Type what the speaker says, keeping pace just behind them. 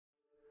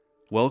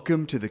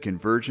Welcome to the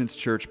Convergence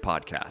Church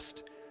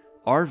podcast.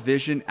 Our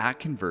vision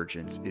at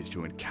Convergence is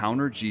to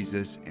encounter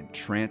Jesus and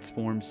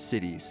transform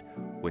cities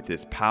with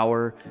His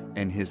power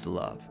and His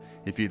love.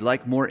 If you'd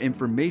like more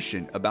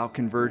information about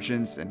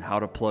Convergence and how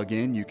to plug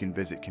in, you can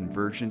visit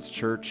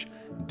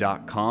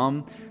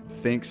convergencechurch.com.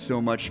 Thanks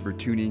so much for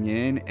tuning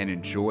in and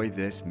enjoy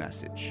this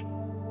message.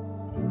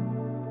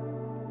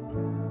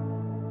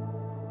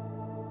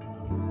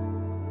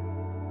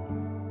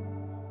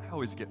 I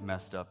always get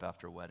messed up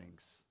after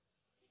weddings.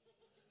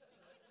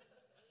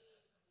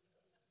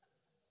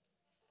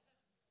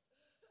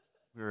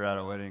 We were at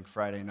a wedding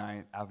Friday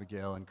night,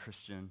 Abigail and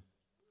Christian.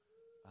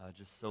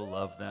 Just so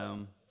love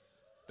them.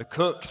 The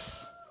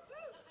cooks,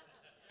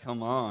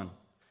 come on.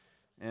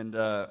 And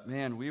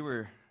man, we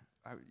were,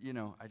 I don't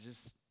know. I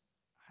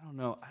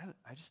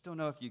just don't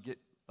know if you get,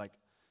 if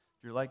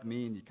you're like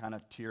me and you kind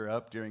of tear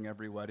up during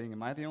every wedding.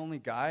 Am I the only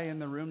guy in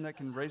the room that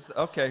can raise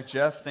okay,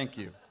 Jeff, thank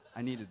you.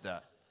 I needed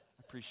that.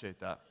 I appreciate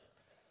that.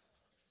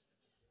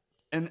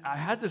 And I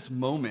had this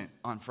moment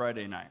on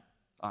Friday night,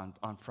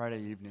 on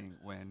Friday evening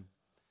when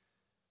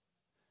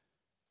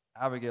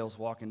Abigail's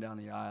walking down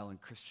the aisle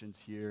and Christian's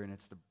here, and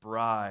it's the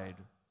bride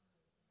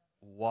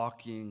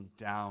walking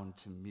down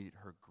to meet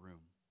her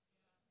groom.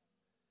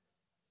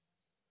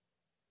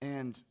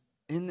 And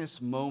in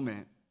this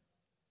moment,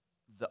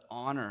 the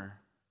honor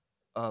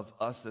of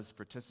us as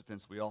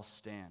participants, we all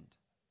stand.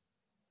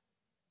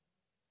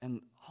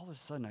 And all of a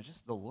sudden,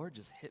 the Lord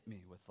just hit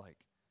me with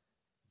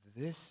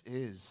this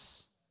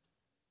is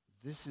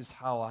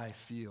how I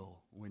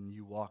feel when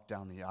you walk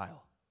down the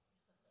aisle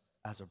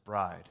as a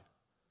bride.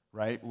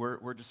 Right?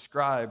 We're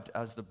described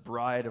as the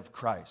bride of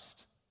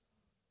Christ.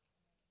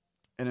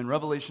 And in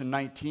Revelation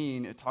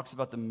 19, it talks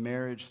about the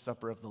marriage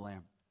supper of the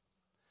Lamb.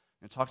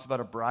 It talks about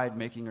a bride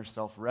making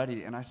herself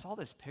ready. And I saw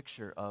this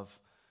picture of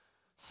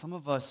some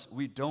of us,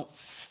 we don't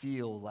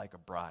feel like a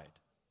bride.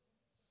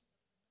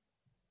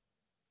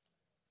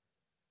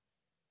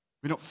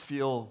 We don't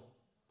feel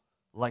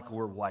like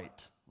we're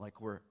white,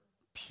 like we're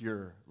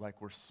pure,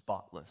 like we're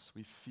spotless.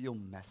 We feel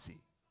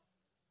messy.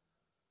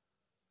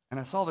 And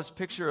I saw this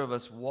picture of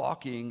us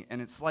walking,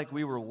 and it's like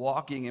we were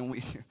walking, and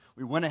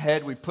we went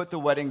ahead, we put the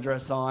wedding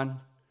dress on, and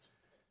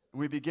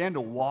we began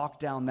to walk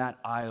down that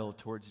aisle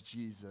towards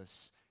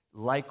Jesus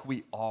like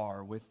we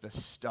are with the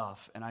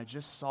stuff. And I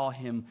just saw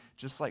him,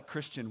 just like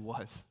Christian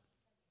was,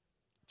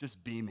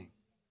 just beaming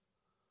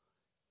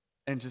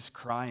and just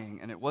crying.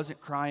 And it wasn't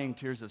crying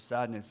tears of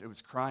sadness, it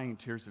was crying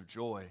tears of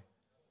joy.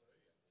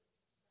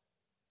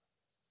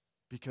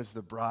 Because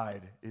the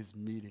bride is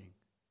meeting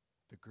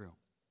the groom.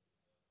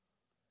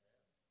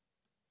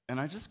 And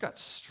I just got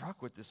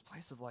struck with this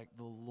place of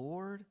the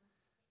Lord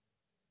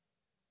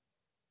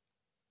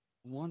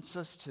wants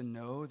us to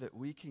know that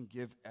we can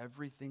give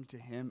everything to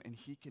Him and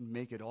He can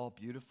make it all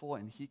beautiful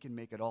and He can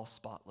make it all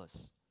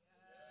spotless.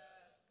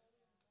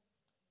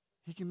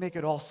 He can make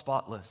it all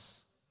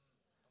spotless.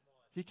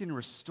 He can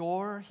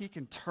restore, He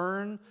can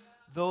turn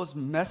those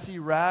messy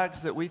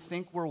rags that we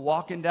think we're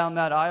walking down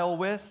that aisle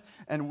with,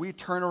 and we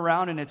turn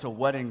around and it's a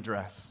wedding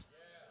dress.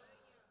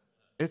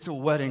 It's a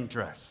wedding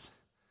dress.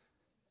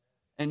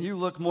 And you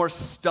look more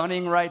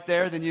stunning right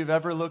there than you've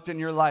ever looked in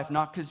your life.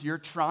 Not because you're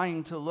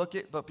trying to look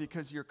it, but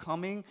because you're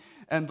coming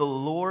and the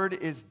Lord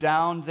is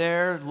down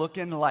there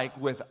looking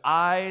with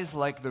eyes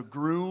like the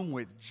groom,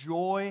 with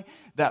joy,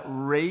 that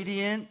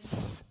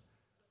radiance.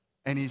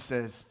 And He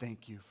says,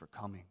 thank you for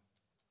coming.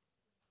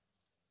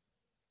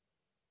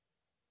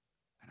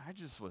 And I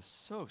just was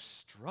so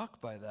struck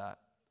by that.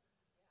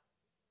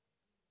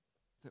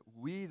 That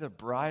we, the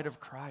bride of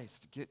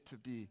Christ, get to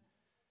be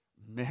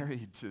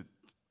married to.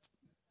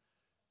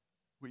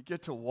 We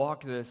get to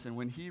walk this, and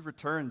when He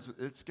returns,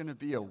 it's going to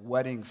be a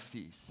wedding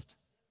feast.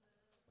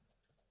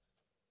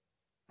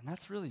 And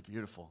that's really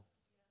beautiful.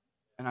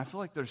 And I feel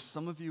like there's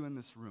some of you in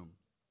this room.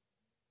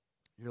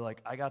 You're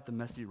like, I got the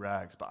messy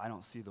rags, but I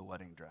don't see the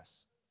wedding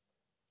dress.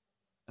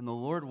 And the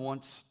Lord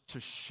wants to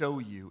show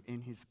you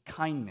in His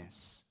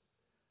kindness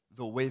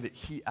the way that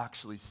He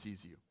actually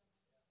sees you.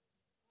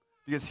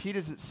 Because He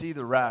doesn't see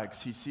the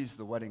rags, He sees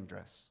the wedding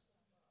dress.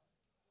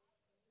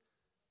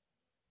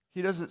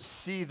 He doesn't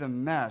see the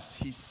mess,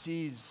 He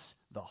sees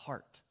the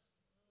heart.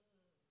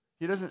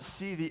 He doesn't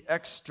see the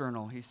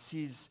external, He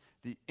sees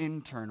the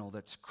internal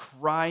that's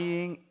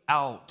crying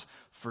out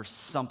for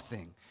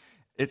something.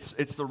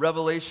 It's the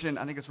Revelation,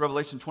 I think it's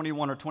Revelation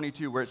 21 or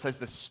 22, where it says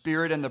the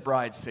Spirit and the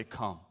bride say,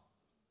 come.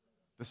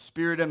 The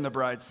Spirit and the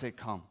bride say,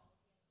 come.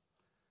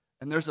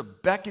 And there's a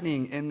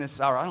beckoning in this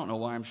hour. I don't know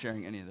why I'm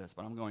sharing any of this,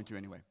 but I'm going to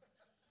anyway.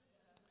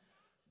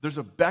 There's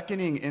a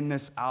beckoning in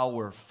this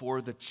hour for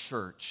the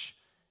church.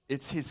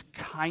 It's His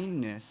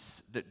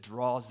kindness that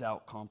draws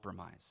out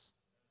compromise.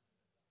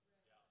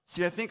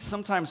 See, I think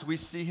sometimes we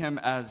see Him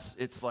as,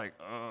 it's like,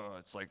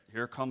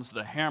 here comes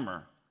the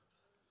hammer.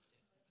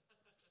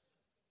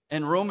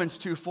 And Romans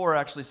 2:4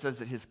 actually says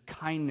that His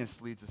kindness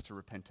leads us to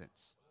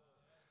repentance.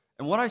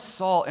 And what I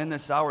saw in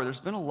this hour, there's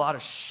been a lot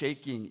of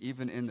shaking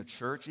even in the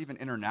church, even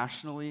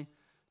internationally,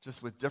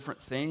 just with different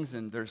things.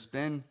 And there's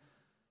been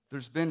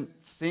There's been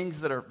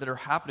things that are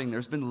happening.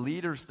 There's been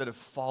leaders that have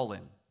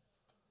fallen.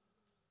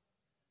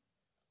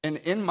 And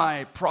in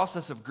my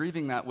process of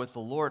grieving that with the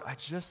Lord, I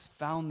just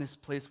found this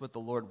place with the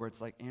Lord where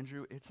it's like,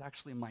 Andrew, it's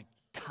actually my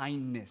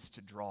kindness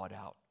to draw it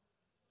out.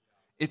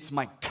 It's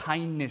my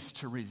kindness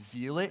to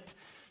reveal it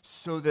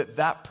so that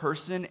that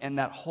person and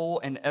that whole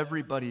and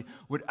everybody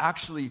would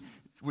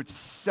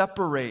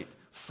separate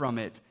from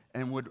it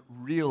and would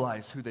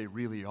realize who they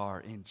really are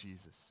in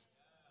Jesus.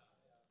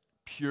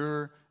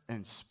 Pure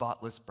and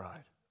spotless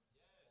bride.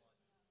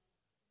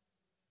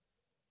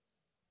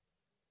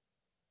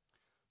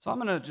 So I'm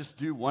going to just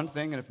do one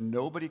thing, and if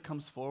nobody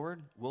comes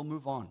forward, we'll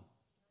move on.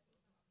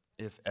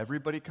 If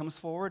everybody comes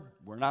forward,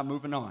 we're not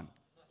moving on.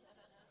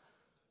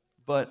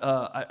 But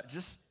I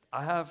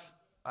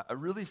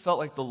really felt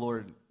like the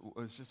Lord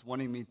was just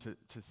wanting me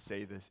to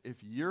say this.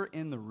 If you're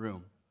in the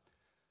room,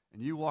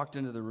 and you walked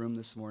into the room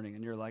this morning,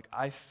 and you're like,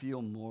 I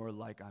feel more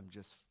like I'm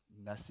just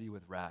messy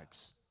with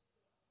rags.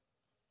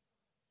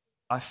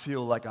 I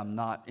feel like I'm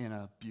not in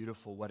a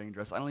beautiful wedding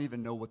dress. I don't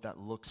even know what that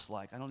looks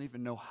like. I don't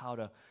even know how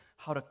to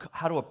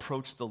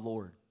approach the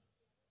Lord.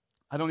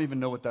 I don't even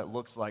know what that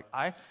looks like.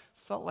 I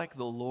felt like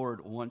the Lord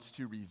wants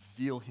to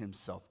reveal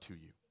himself to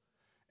you.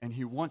 And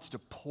he wants to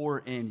pour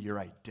in your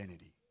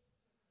identity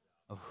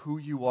of who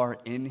you are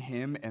in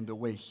him and the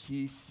way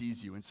he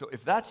sees you. And so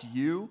if that's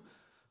you,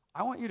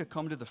 I want you to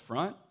come to the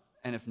front.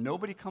 And if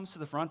nobody comes to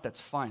the front, that's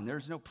fine.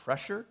 There's no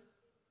pressure.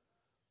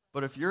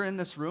 But if you're in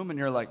this room and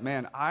you're like,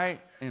 man, I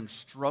am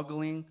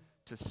struggling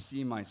to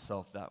see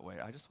myself that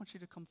way, I just want you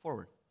to come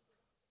forward.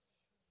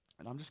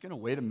 And I'm just going to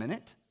wait a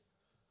minute.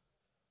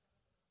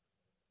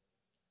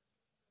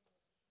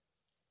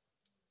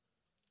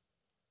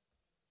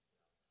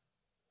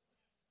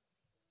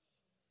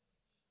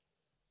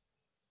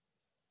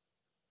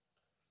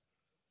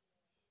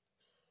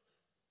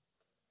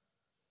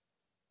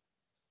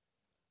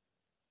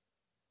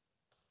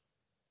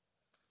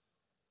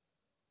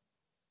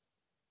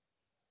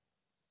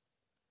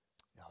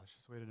 Yeah, let's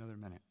just wait another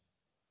minute.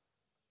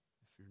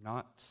 If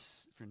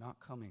you're not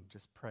coming,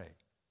 just pray.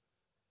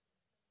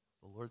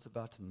 The Lord's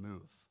about to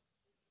move.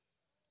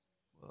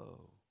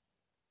 Whoa.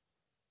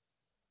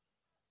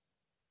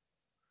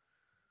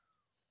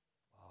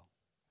 Wow.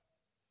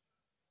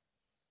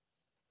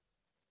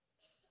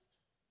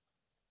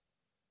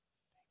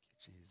 Thank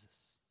you,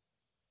 Jesus.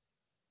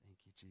 Thank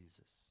you,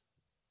 Jesus.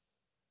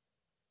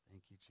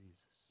 Thank you, Jesus.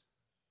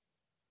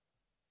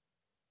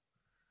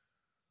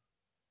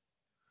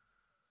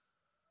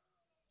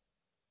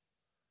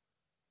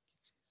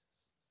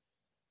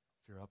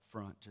 If you're up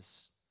front,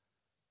 just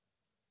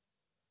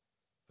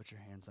put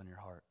your hands on your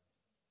heart.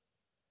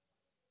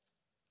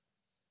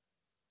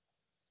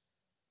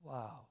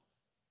 Wow.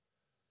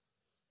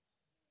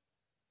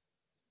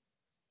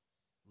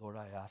 Lord,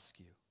 I ask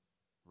you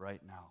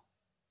right now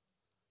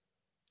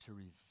to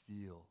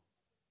reveal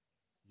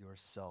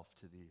yourself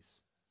to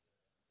these.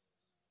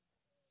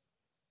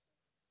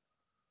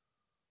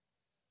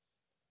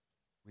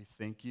 We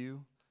thank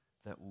you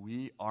that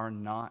we are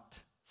not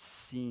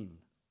seen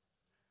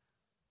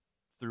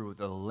through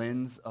the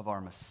lens of our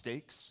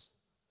mistakes.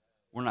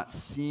 We're not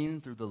seen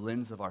through the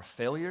lens of our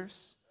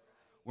failures.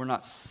 We're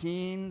not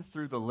seen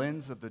through the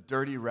lens of the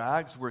dirty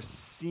rags. We're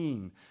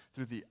seen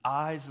through the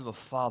eyes of a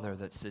Father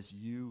that says,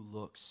 you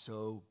look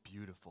so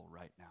beautiful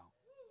right now.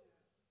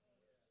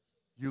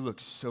 You look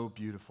so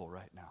beautiful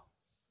right now.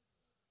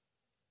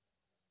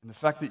 And the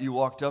fact that you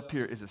walked up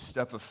here is a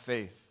step of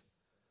faith.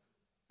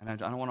 And I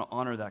don't want to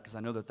honor that because I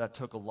know that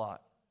took a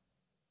lot.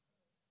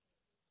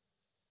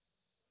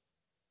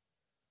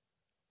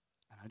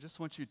 And I just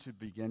want you to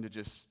begin to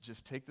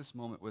just take this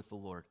moment with the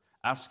Lord.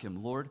 Ask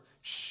him, Lord,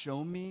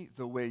 show me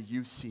the way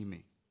you see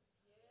me.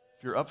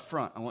 If you're up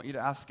front, I want you to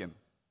ask him.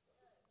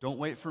 Don't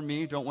wait for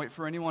me. Don't wait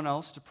for anyone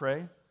else to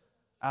pray.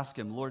 Ask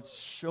him, Lord,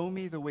 show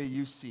me the way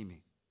you see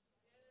me.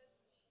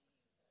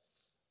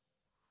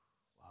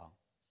 Wow.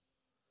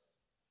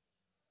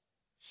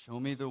 Show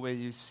me the way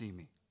you see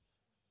me.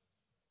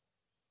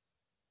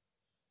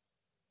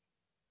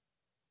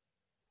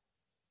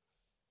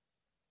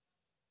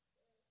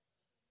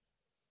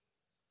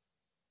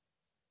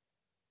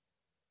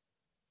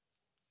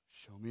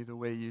 Show me the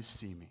way you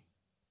see me.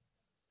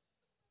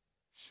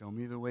 Show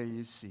me the way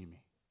you see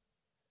me.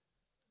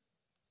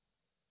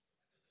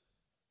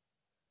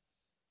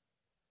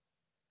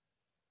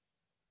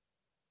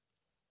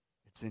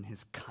 It's in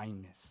his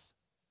kindness.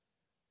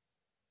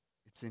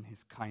 It's in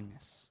his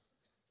kindness.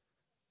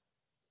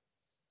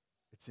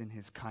 It's in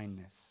his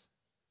kindness.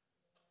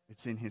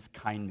 It's in his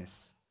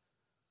kindness.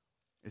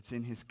 It's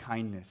in his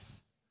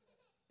kindness.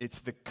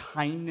 It's the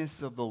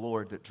kindness of the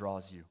Lord that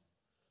draws you.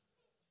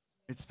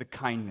 It's the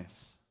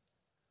kindness.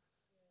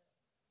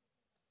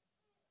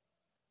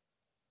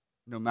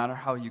 No matter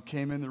how you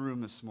came in the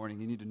room this morning,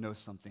 you need to know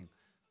something.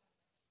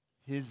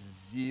 His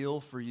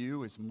zeal for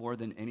you is more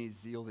than any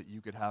zeal that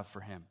you could have for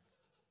him.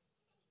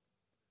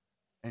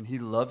 And he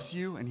loves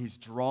you, and he's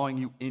drawing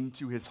you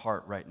into his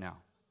heart right now.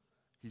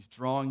 He's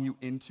drawing you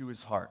into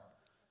his heart.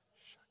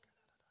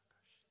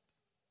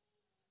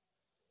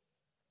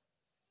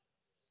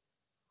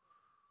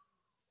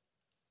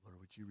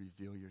 would you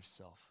reveal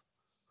yourself?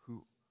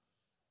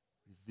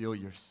 Reveal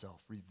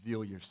yourself,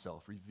 reveal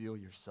yourself, reveal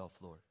yourself,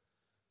 Lord.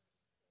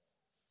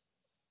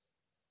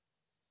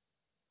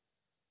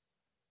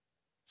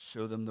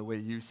 Show them the way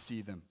you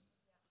see them,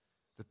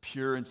 the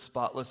pure and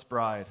spotless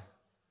bride.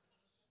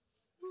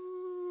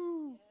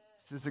 Woo.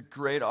 This is a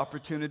great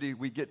opportunity.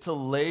 We get to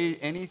lay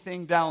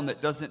anything down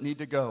that doesn't need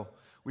to go.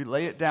 We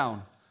lay it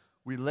down.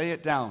 We lay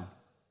it down.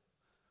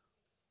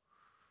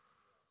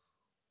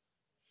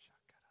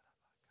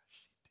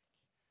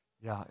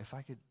 Yeah, if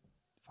I could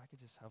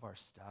just have our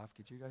staff,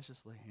 could you guys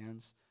just lay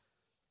hands?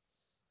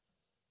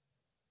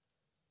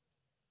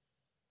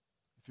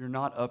 If you're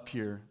not up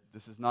here,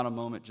 this is not a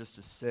moment just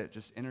to sit,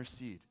 just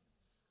intercede.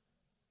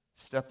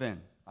 Step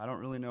in. I don't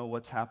really know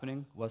what's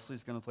happening.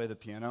 Wesley's going to play the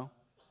piano.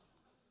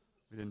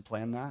 We didn't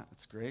plan that.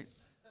 It's great.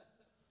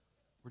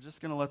 We're just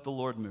going to let the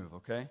Lord move,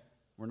 okay?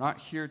 We're not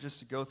here just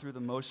to go through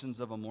the motions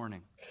of a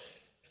morning.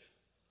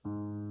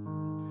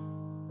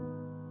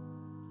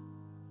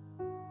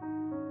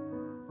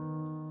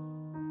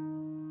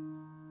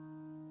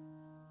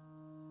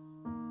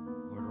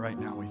 Right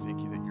now, we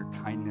thank you that your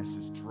kindness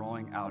is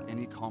drawing out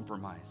any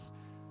compromise.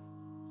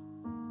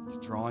 It's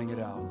drawing it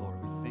out,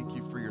 Lord. We thank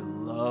you for your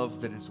love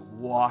that is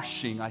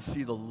washing. I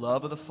see the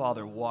love of the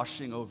Father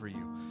washing over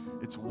you.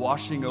 It's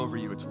washing over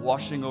you. It's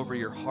washing over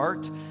your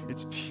heart.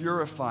 It's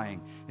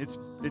purifying. It's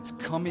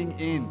coming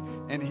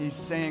in. And he's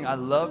saying, I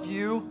love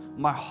you.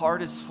 My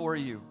heart is for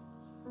you.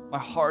 My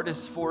heart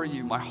is for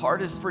you. My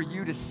heart is for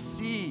you to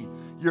see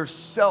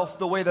yourself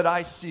the way that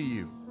I see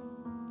you.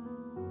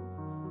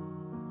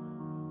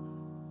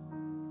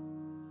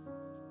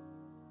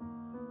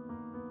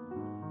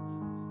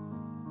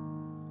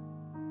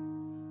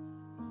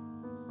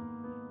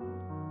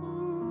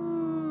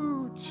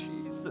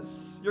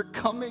 You're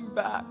coming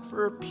back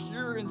for a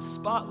pure and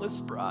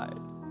spotless bride.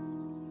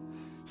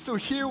 So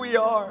here we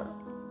are.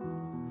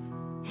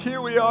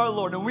 Here we are,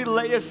 Lord, and we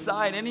lay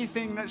aside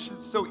anything that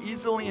should so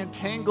easily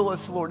entangle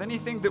us, Lord.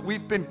 Anything that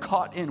we've been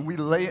caught in, we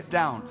lay it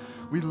down.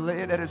 We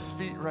lay it at his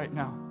feet right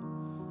now.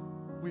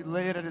 We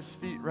lay it at his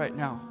feet right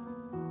now.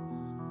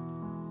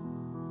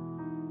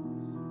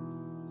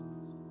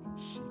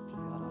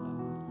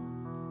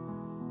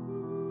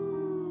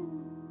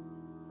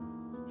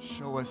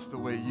 Show us the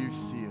way you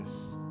see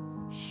us.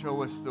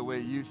 Show us the way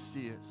you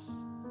see us.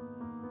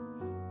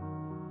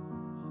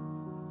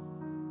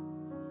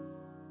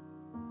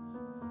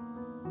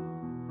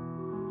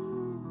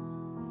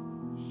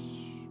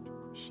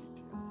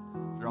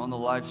 If you're on the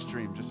live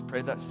stream, just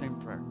pray that same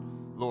prayer.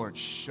 Lord,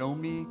 show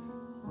me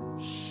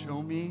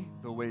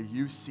the way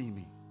you see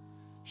me.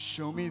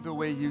 Show me the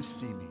way you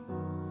see me.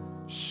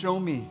 Show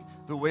me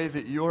the way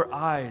that your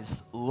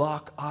eyes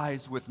lock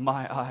eyes with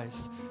my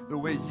eyes. The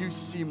way you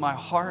see my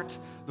heart.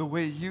 The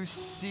way you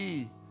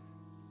see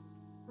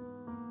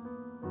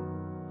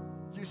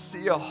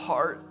a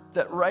heart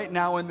that right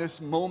now in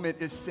this moment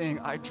is saying,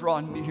 I draw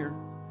near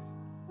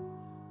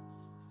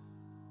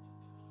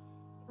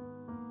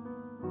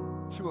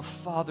to a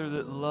Father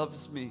that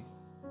loves me.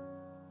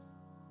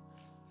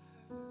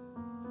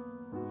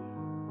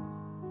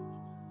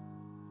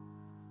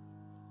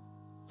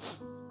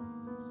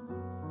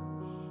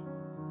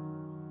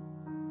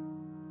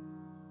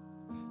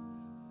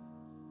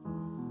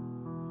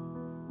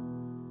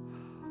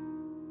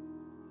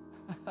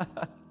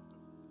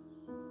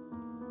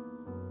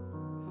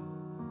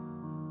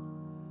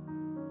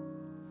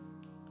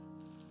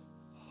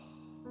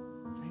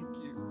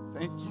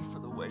 Thank you for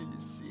the way you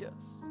see us.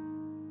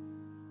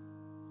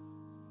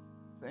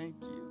 Thank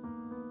you.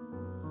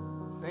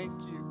 Thank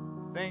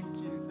you. Thank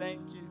you.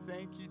 Thank you.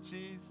 Thank you,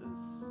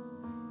 Jesus.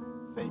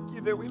 Thank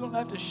you that we don't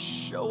have to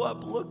show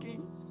up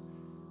looking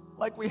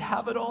like we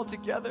have it all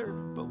together,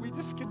 but we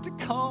just get to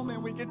come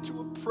and we get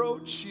to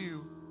approach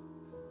you.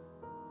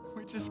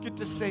 We just get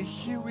to say,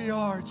 here we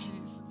are,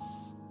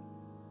 Jesus.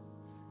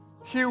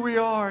 Here we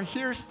are.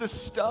 Here's the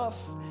stuff.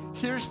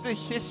 Here's the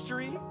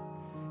history.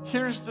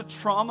 Here's the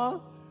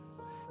trauma.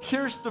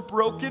 Here's the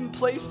broken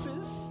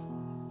places.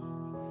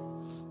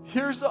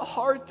 Here's a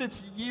heart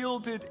that's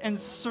yielded and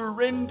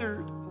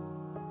surrendered.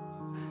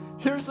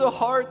 Here's a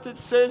heart that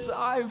says,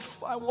 I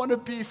want to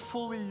be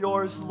fully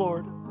yours,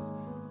 Lord.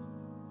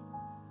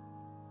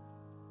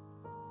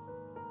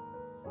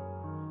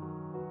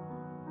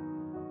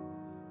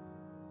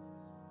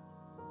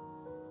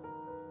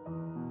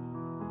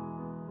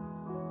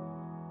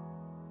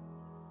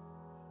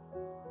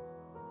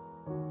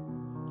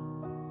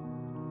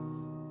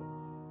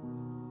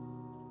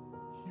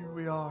 Here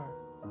we are.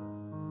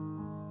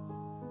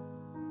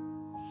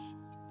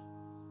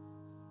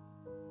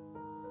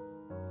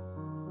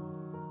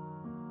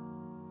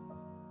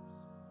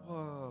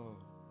 Whoa,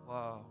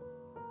 wow.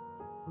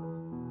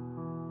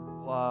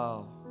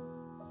 Wow.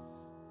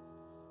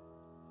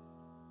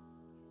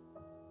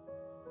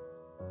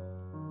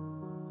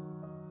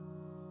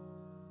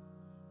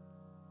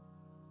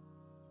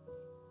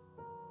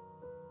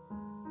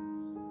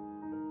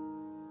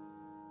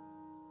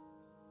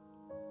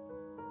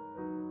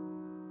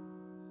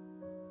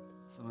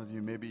 Some of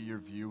you, maybe your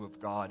view of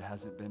God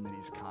hasn't been that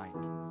he's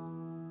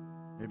kind.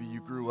 Maybe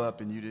you grew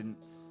up and you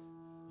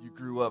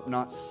grew up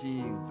not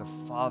seeing the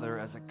Father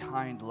as a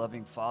kind,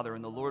 loving Father,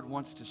 and the Lord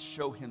wants to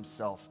show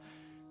himself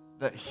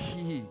that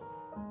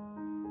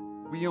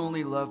we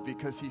only love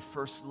because he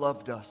first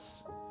loved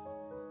us.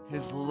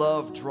 His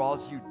love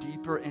draws you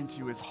deeper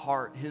into his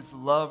heart. His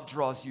love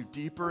draws you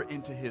deeper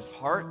into his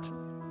heart.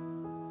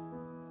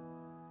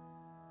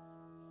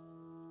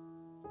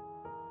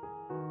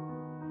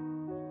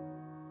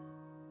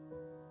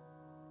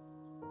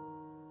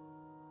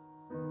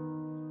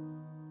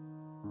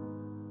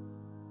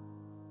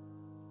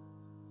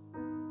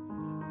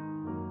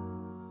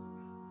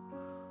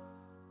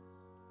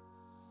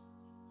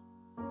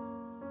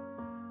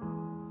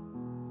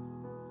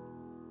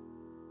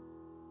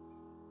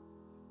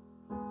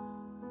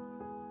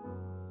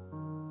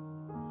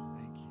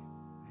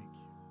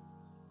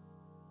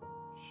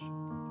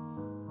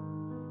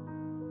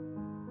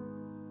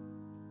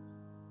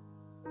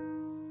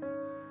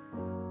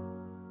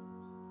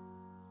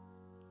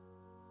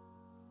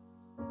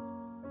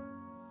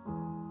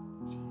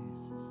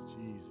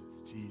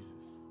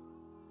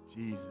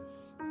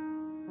 Jesus.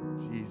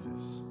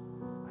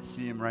 I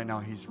see him right now.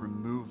 He's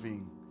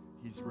removing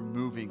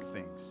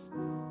things.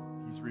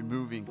 He's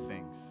removing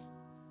things.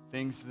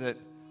 Things that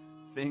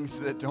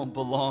don't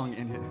belong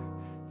in it.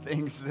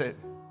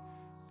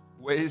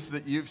 Ways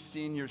that you've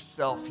seen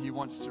yourself. He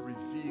wants to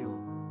reveal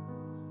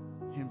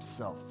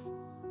himself.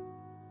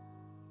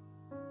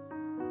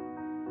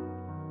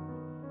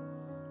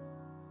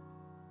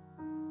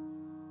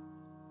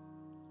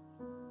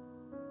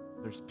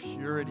 There's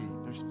purity.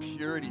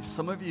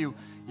 Some of you've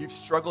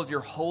struggled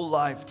your whole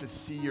life to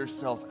see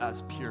yourself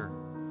as pure.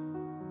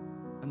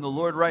 And the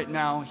Lord right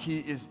now, he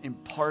is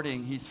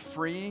imparting, he's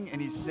freeing,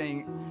 and he's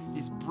saying,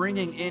 he's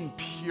bringing in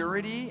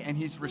purity, and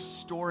he's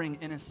restoring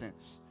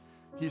innocence.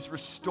 He's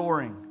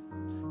restoring.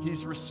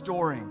 He's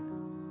restoring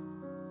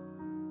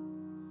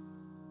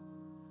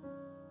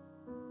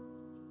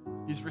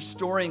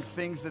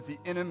things that the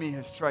enemy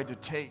has tried to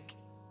take.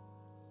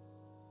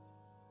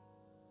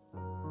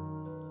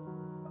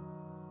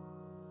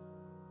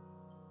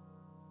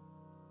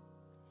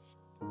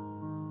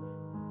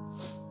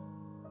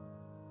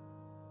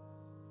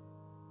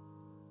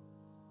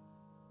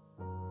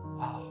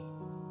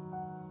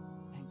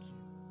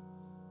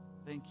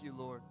 Thank you,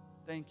 Lord.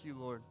 Thank you,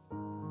 Lord.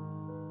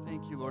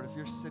 Thank you, Lord. If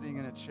you're sitting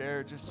in a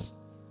chair, just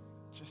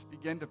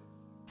begin to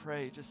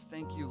pray. Just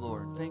thank you,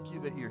 Lord. Thank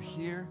you that you're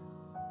here.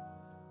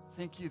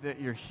 Thank you that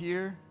you're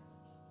here.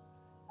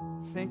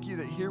 Thank you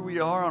that here we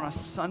are on a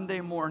Sunday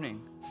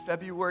morning,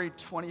 February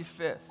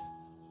 25th.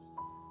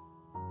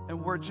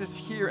 And we're just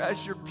here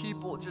as your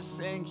people, just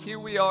saying, here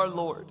we are,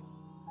 Lord.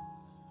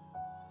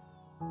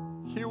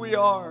 Here we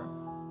are.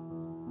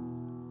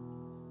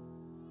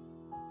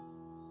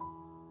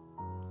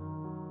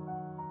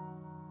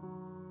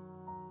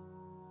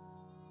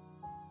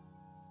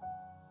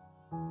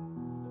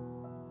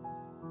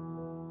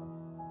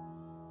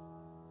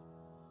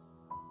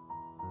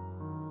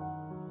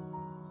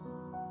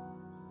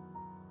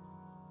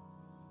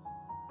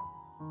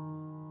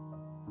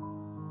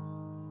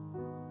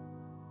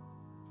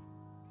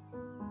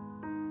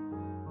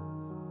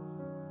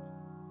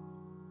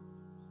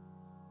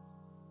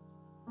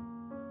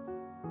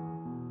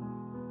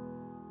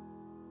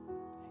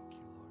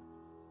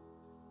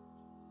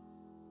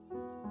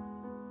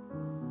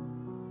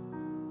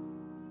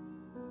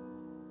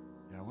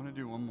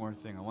 Do one more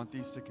thing. I want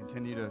these to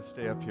continue to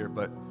stay up here,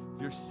 but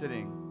if you're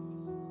sitting,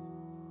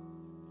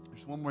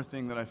 there's one more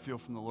thing that I feel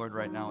from the Lord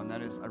right now, and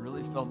that is I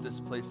really felt this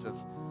place of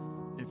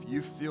if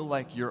you feel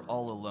like you're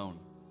all alone.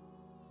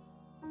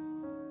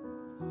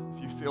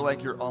 If you feel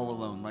like you're all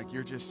alone, like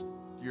you're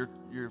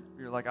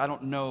like, I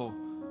don't know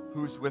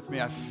who's with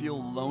me, I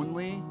feel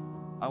lonely,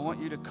 I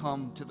want you to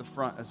come to the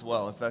front as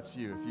well if that's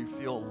you, if you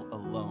feel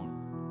alone.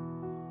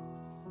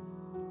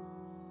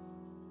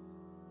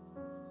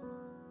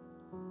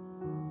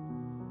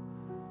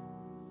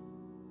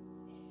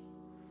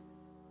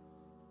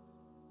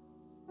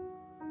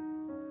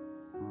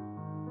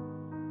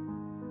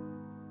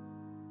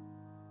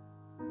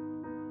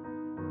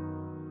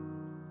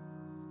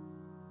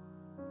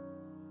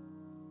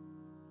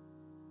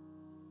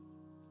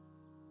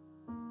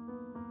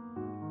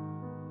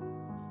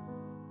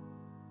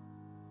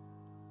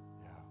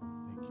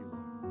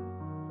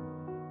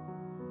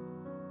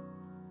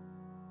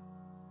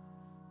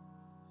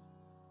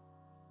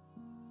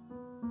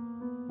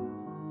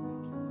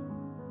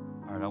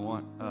 I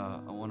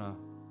want to,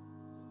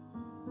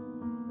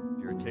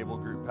 if you're a table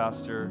group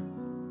pastor,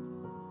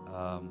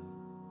 if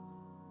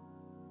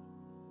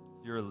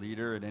you're a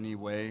leader in any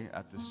way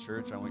at this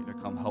church, I want you to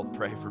come help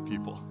pray for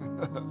people.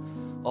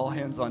 All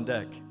hands on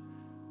deck.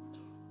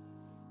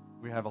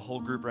 We have a whole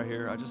group right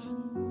here. I just,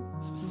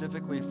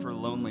 specifically for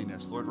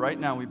loneliness. Lord, right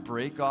now we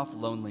break off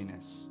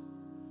loneliness.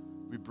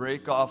 We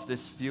break off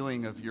this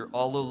feeling of you're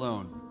all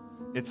alone.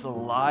 It's a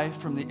lie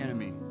from the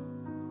enemy.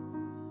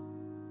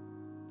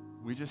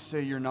 We just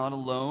say you're not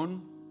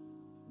alone.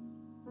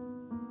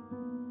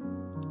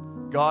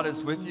 God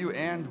is with you,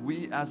 and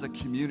we as a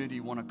community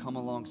want to come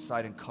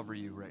alongside and cover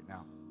you right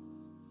now.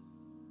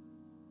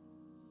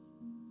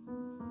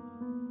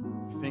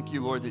 Thank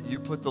you, Lord, that you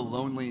put the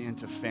lonely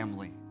into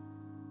family.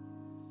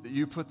 That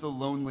you put the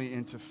lonely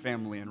into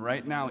family. And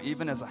right now,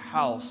 even as a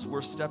house,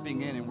 we're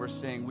stepping in and we're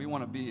saying we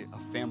want to be a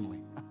family.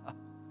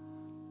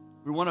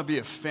 We want to be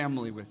a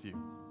family with you.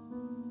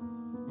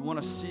 We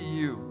want to see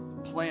you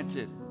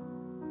planted.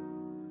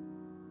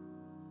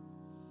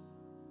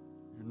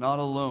 You're not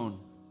alone.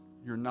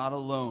 You're not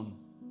alone.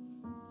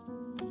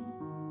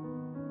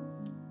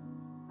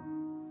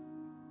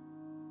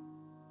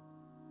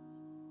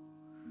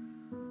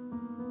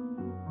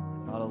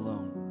 You're not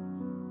alone.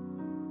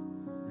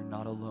 You're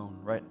not alone.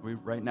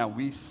 Right now,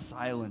 we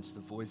silence the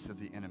voice of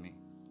the enemy.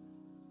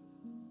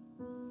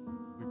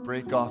 We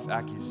break off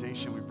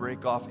accusation. We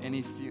break off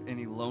any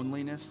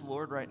loneliness,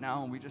 Lord, right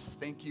now, and we just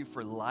thank you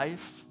for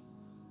life.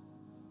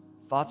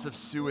 Thoughts of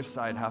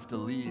suicide have to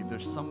leave.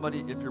 There's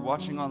somebody, if you're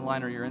watching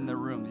online or you're in the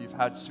room, you've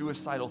had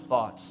suicidal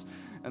thoughts.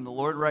 And the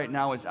Lord right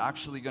now is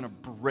actually going to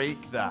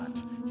break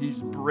that.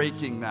 He's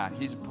breaking that.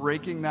 He's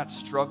breaking that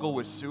struggle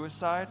with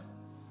suicide.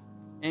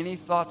 Any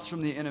thoughts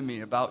from the enemy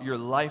about your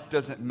life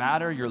doesn't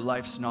matter, your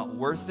life's not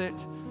worth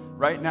it.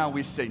 Right now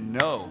we say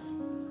no.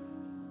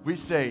 We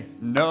say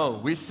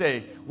no. We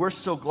say, we're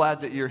so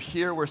glad that you're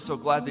here. We're so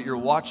glad that you're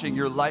watching.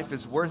 Your life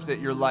is worth it.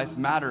 Your life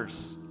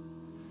matters.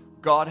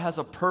 God has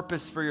a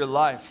purpose for your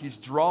life. He's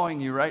drawing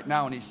you right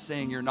now and he's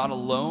saying, you're not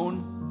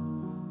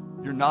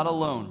alone. You're not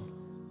alone.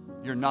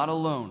 You're not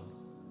alone.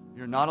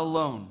 You're not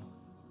alone.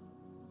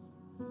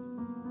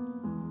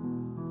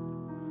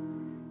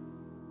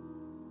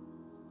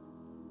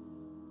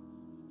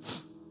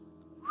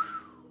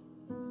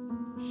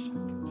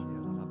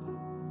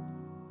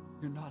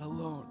 You're not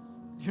alone.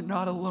 You're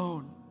not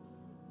alone.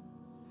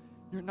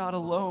 You're not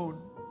alone.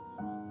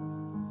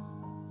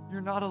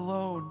 You're not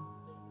alone.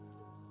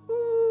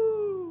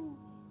 Woo.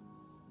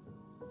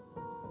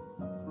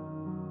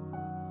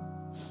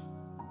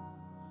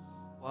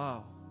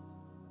 Wow.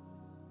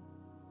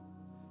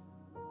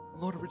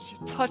 Lord, would you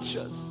touch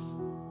us?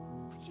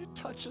 Would you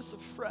touch us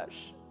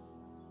afresh?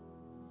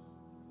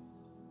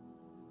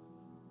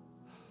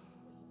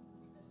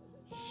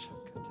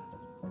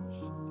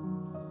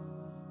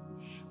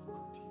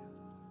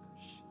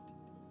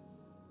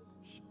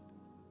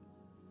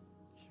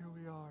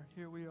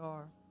 Here we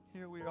are.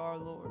 Here we are,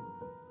 Lord.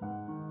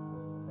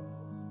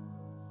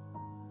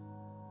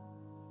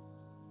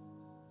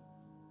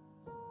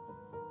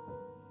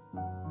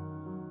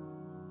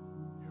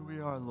 Here we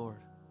are, Lord.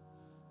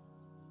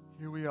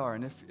 Here we are.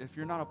 And if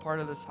you're not a part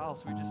of this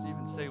house, we just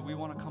even say we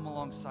want to come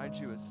alongside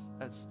you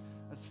as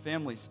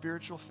family,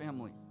 spiritual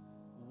family.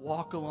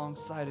 Walk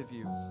alongside of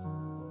you.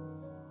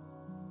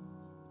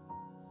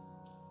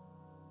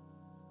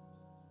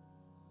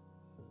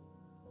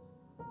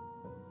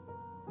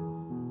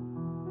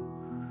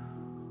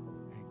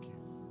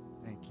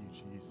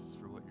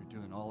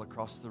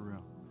 Across the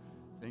room.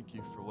 Thank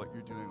you for what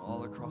you're doing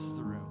all across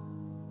the room.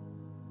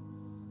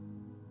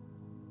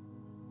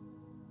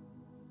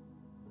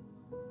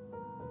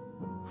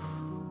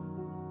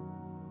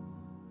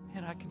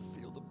 And I can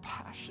feel the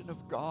passion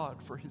of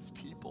God for his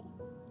people.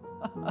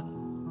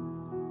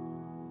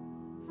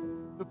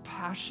 The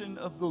passion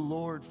of the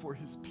Lord for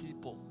his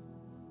people.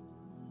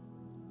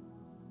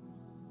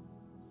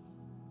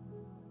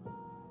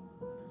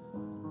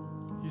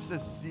 He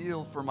says,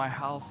 zeal for my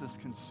house has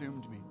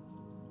consumed me.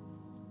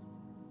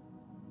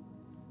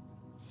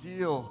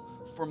 Zeal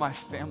for my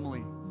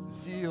family,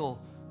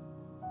 zeal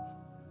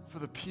for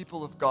the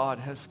people of God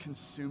has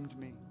consumed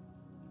me.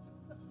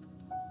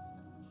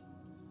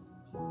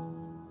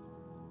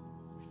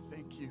 We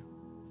thank you.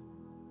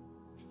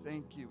 We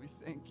thank you. We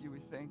thank you. We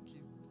thank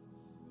you.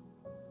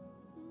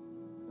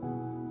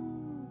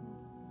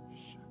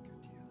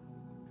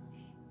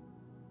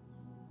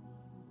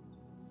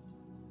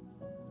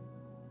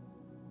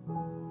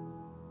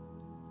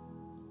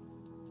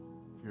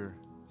 If you're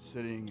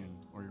sitting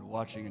or you're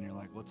watching and you're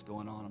like, what's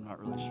going on? I'm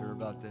not really sure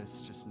about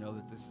this. Just know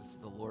that this is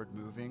the Lord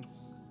moving.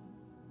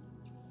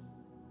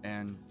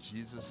 And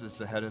Jesus is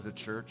the head of the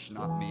church,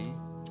 not me.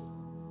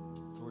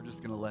 So we're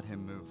just going to let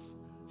him move.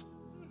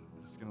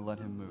 We're just going to let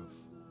him move.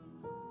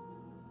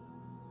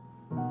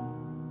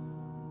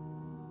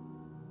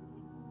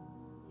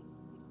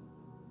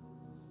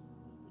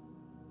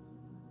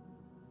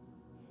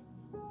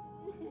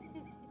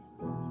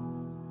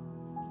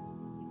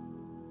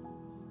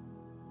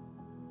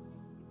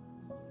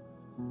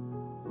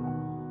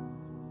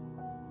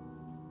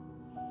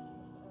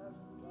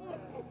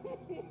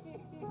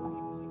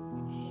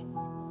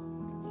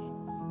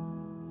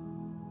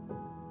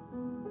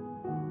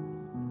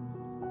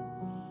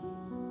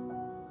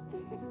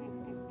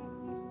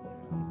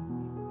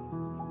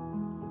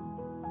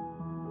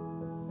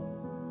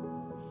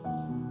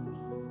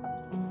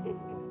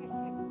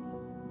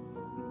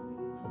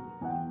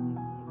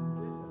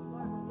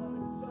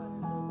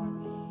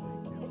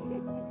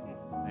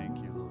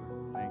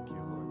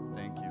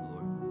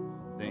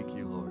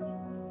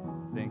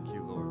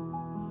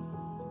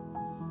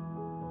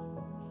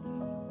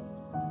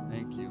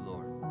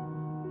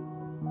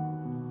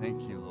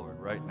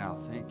 right now.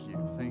 Thank you,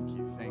 thank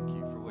you, thank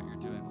you for what you're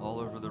doing all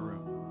over the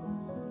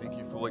room. Thank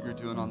you for what you're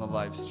doing on the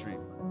live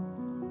stream.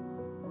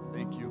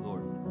 Thank you,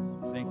 Lord.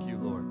 Thank you,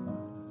 Lord.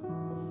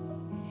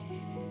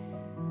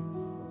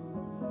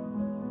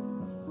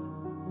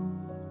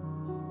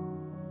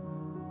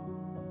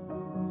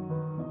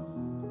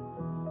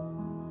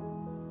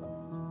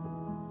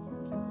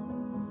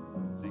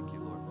 Thank you,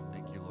 Lord.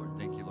 Thank you, Lord.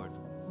 Thank you, Lord.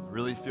 I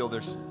really feel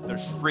there's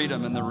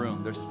freedom in the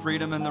room. There's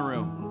freedom in the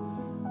room.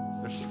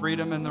 There's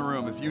freedom in the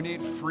room. If you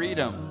need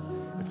freedom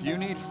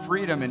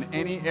in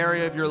any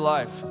area of your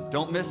life,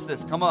 don't miss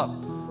this. Come up.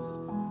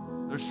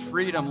 There's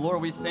freedom.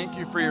 Lord, we thank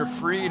you for your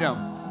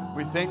freedom.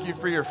 We thank you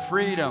for your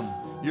freedom.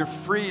 Your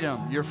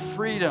freedom. Your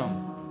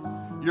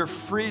freedom. Your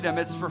freedom.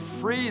 It's for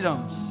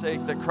freedom's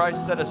sake that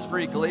Christ set us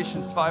free.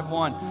 Galatians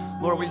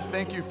 5:1. Lord, we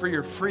thank you for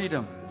your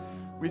freedom.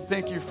 We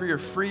thank you for your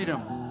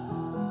freedom.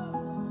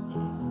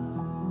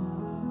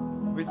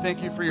 We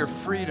thank you for your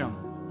freedom.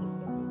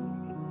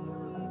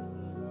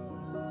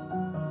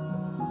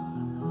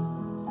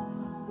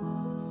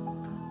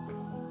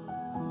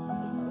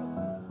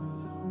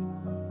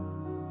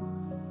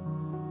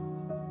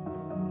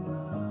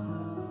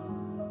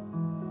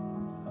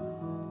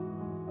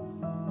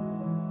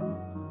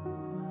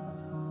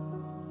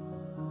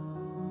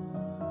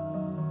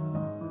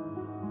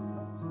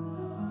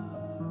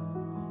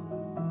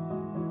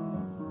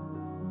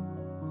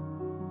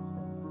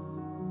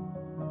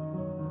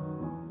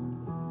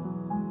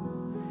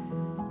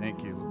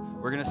 Thank you.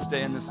 We're going to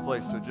stay in this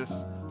place, so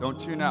just don't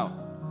tune out.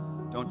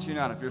 Don't tune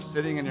out. If you're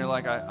sitting and you're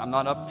like, I'm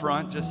not up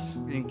front, just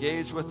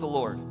engage with the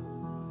Lord.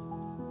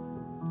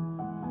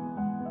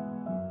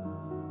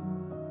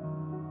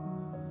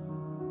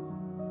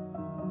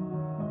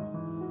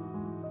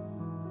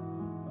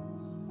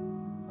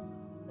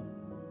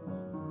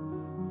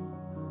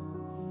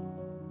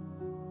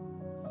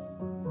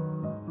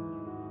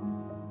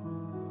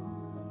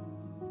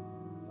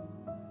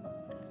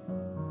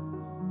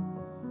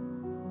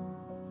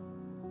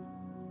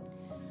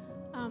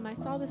 I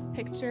saw this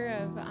picture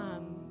of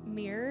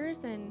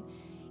mirrors, and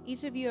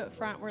each of you up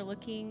front were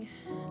looking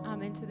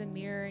into the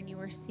mirror, and you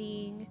were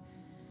seeing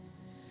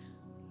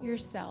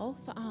yourself.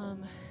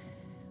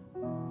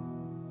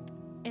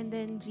 And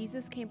then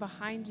Jesus came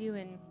behind you,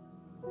 and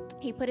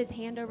he put his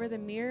hand over the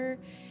mirror,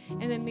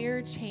 and the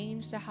mirror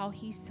changed to how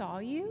he saw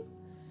you.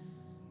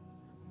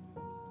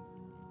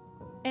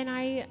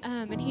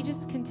 And he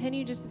just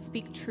continued just to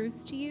speak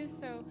truth to you.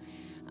 So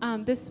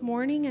this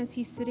morning, as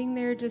he's sitting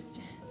there just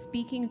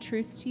speaking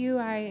truths to you,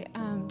 I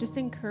just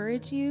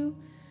encourage you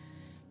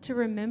to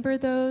remember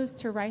those,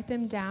 to write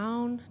them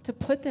down, to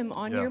put them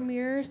on your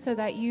mirror so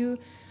that you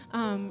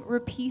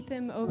repeat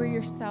them over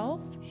yourself,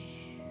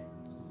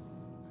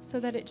 so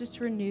that it just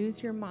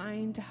renews your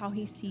mind to how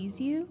he sees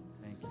you.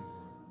 Thank you.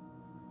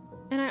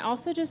 And I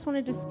also just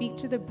wanted to speak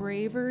to the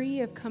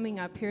bravery of coming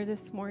up here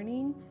this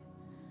morning.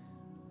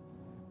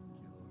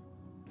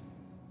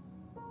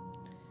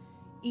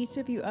 Each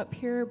of you up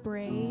here are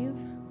brave,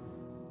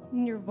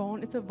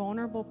 and it's a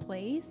vulnerable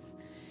place.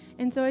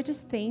 And so I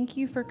just thank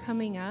you for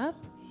coming up.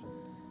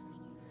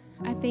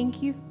 I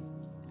thank you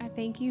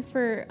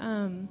for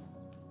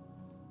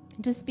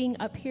just being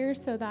up here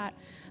so that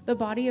the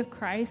body of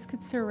Christ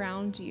could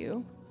surround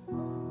you.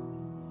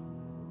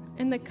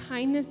 And the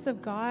kindness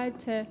of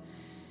God to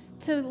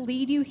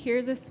lead you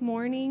here this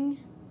morning,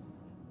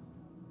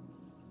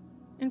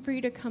 and for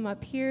you to come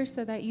up here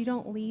so that you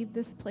don't leave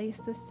this place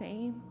the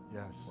same.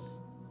 Yes.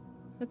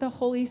 That the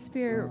Holy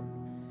Spirit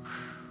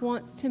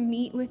wants to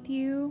meet with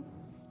you,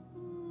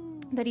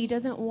 that he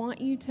doesn't want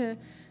you to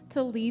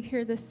leave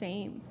here the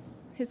same.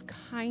 His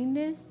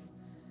kindness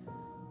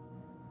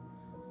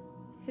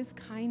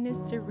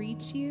to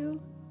reach you,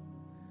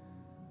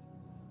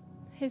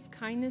 his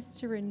kindness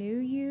to renew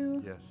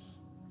you. Yes.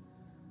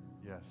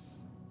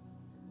 Yes.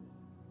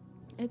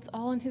 It's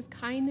all in his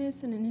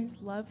kindness and in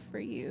his love for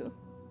you.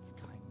 His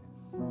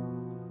kindness.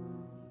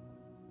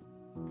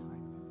 His kindness.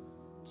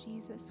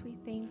 Jesus, we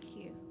thank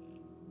you.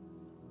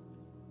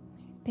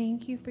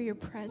 Thank you for your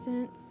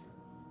presence.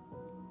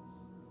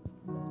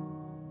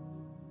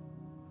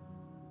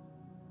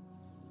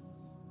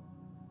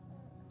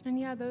 And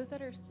yeah, those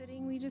that are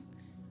sitting, I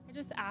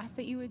just ask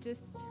that you would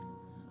just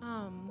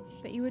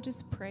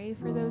pray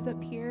for those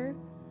up here,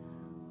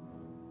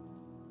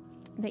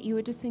 that you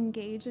would just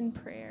engage in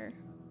prayer.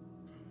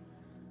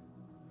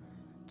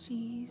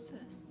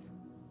 Jesus.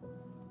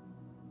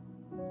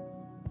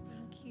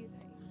 Thank you.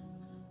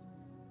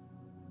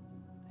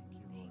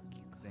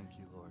 Thank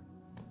you, Lord.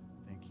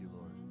 Thank you,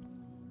 Lord.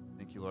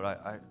 Thank you, Lord.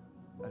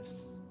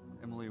 As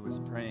Emily was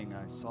praying,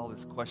 I saw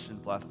this question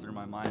blast through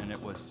my mind, and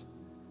it was,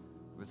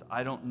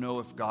 I don't know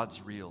if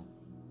God's real.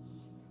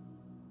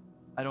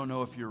 I don't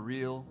know if you're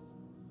real.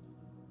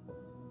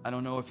 I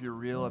don't know if you're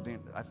real.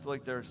 I feel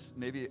like there's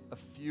maybe a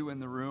few in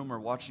the room or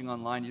watching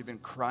online. You've been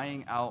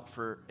crying out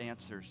for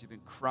answers. You've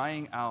been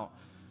crying out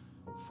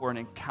for an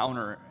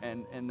encounter.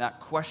 And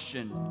that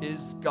question,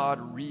 is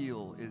God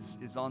real,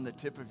 is on the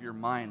tip of your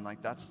mind.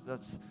 Like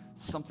that's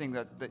something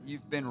that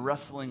you've been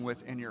wrestling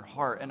with in your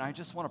heart. And I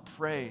just want to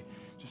pray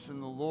just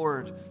in the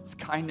Lord's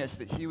kindness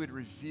that he would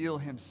reveal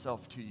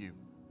himself to you.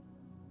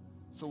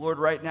 So Lord,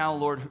 right now,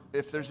 Lord,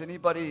 if there's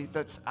anybody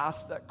that's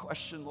asked that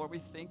question, Lord, we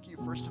thank you,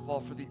 first of all,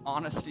 for the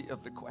honesty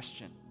of the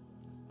question.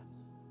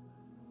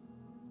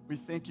 We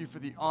thank you for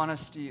the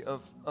honesty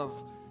of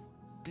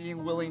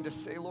being willing to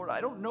say, Lord, I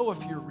don't know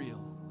if you're real.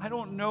 I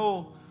don't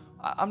know.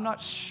 I'm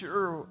not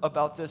sure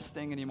about this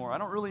thing anymore. I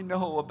don't really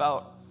know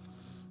about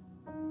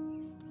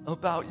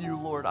you,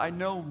 Lord. I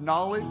know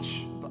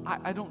knowledge, but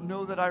I don't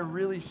know that I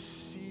really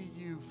see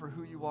you for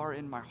who you are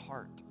in my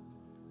heart.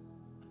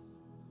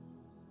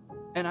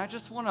 And I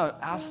just want to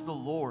ask the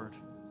Lord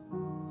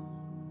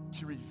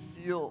to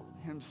reveal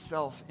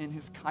himself in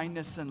his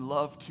kindness and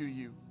love to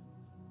you.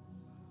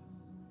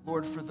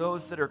 Lord, for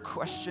those that are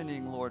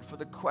questioning, Lord, for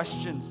the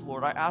questions,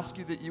 Lord, I ask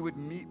you that you would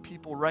meet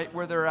people right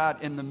where they're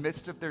at in the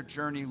midst of their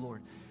journey,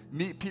 Lord.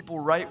 Meet people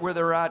right where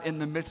they're at in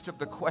the midst of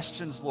the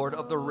questions, Lord,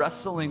 of the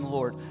wrestling,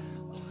 Lord.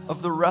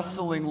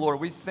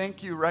 We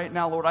thank you right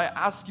now, Lord. I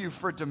ask you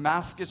for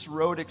Damascus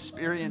Road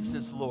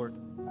experiences, Lord.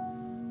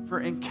 For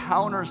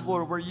encounters,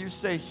 Lord, where you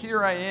say,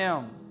 here I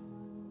am.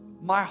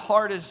 My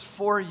heart is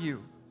for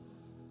you.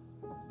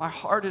 My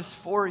heart is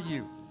for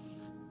you.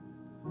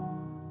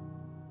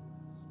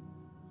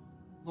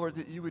 Lord,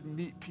 that you would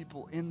meet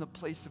people in the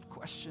place of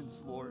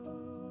questions, Lord.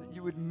 That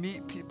you would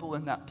meet people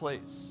in that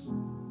place.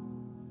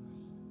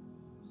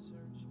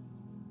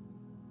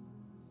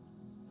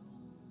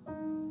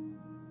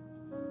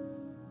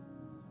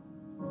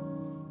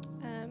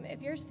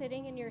 If you're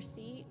sitting in your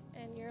seat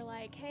and you're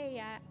like,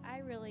 hey, I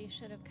really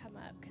should have come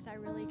up because I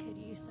really could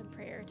use some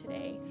prayer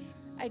today.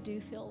 I do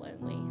feel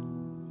lonely.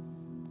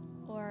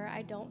 Or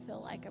I don't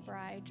feel like a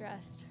bride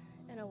dressed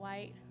in a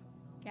white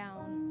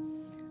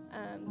gown.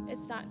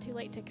 It's not too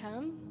late to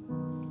come.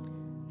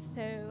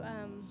 So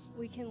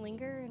we can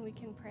linger and we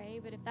can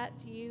pray. But if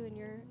that's you and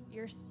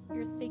you're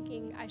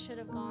thinking, I should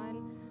have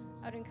gone,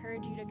 I would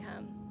encourage you to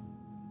come.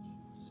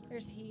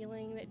 There's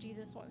healing that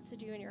Jesus wants to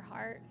do in your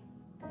heart.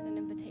 And an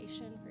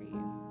invitation for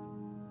you.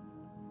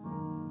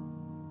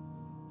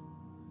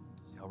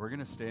 Yeah, we're going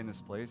to stay in this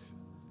place.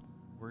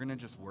 We're going to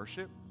just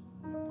worship.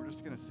 We're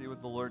just going to see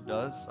what the Lord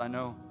does. I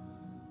know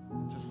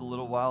in just a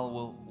little while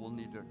we'll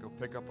need to go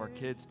pick up our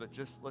kids, but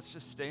let's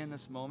just stay in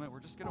this moment. We're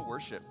just going to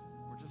worship.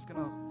 We're just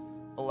going to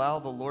allow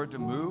the Lord to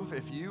move.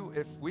 If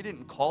we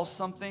didn't call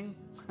something,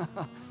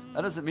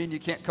 that doesn't mean you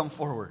can't come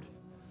forward.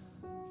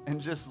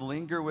 And just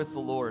linger with the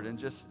Lord and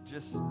just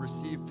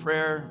receive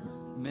prayer,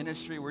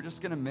 ministry. We're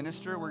just going to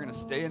minister. We're going to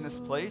stay in this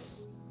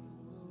place.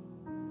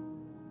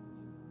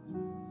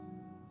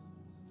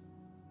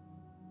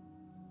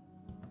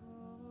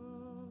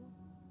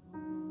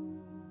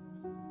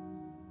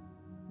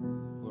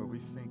 Lord, we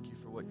thank you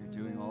for what you're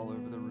doing all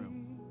over the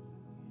room.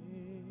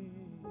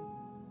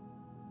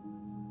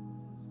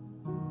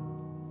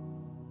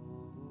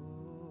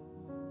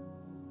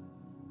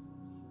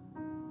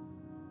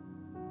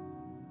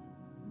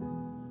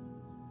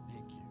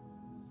 Thank you.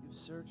 You've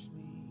searched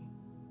me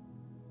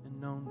and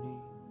known me.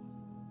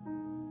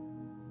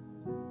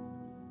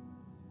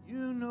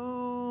 You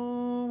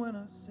know when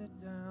I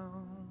sit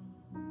down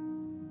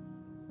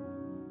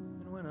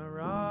and when I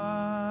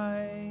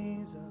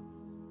rise up.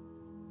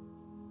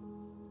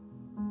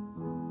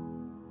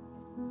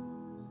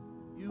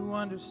 You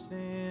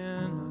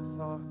understand my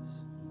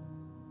thoughts.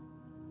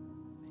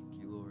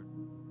 Thank you, Lord.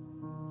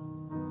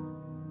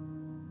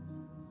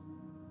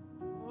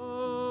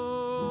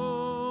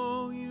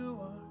 Oh, you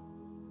are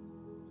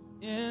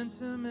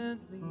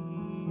intimately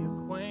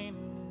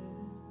acquainted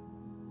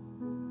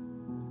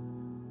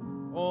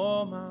with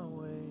all my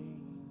ways.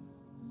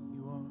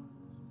 You are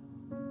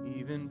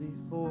even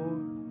before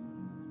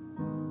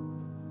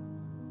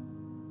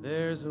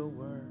there's a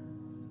word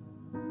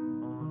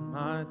on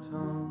my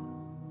tongue.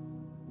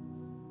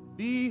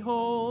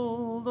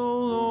 Behold, O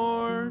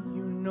Lord,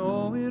 you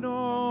know it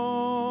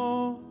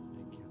all.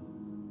 Thank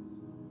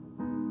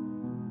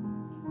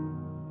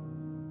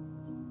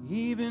you.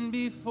 Even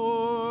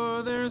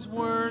before there's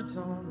words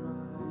on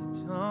my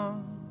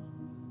tongue.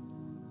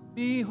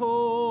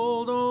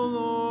 Behold, O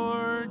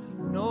Lord,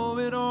 you know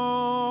it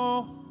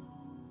all.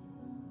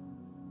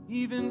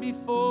 Even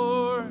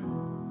before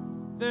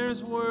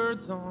there's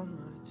words on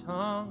my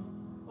tongue.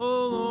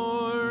 O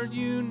Lord,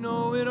 you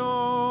know it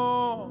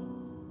all.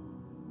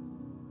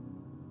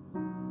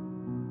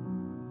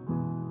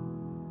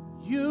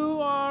 You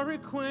are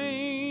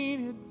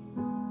acquainted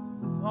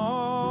with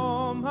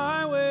all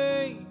my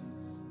ways.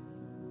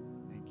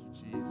 Thank you,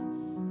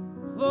 Jesus.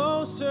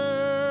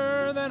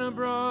 Closer than a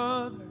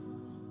brother,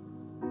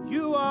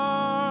 you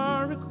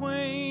are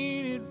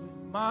acquainted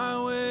with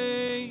my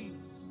ways.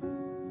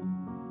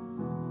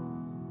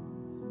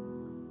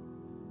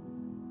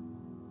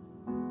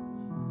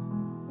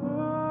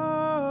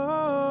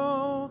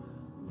 Oh,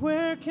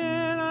 where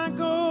can I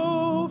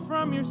go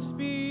from your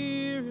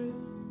spirit?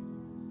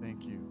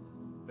 Thank you.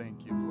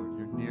 Thank you, Lord.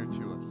 You're near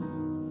to us.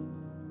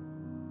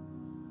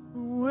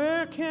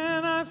 Where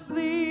can I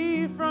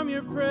flee from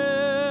your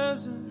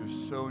presence? You're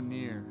so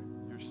near.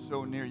 You're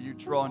so near. You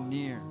draw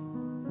near.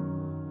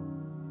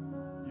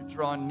 You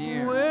draw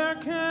near. Where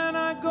can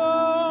I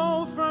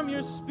go from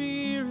your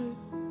spirit?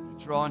 You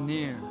draw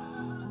near.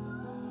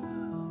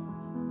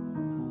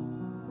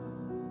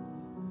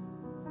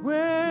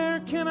 Where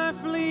can I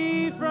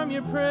flee from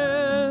your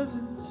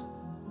presence?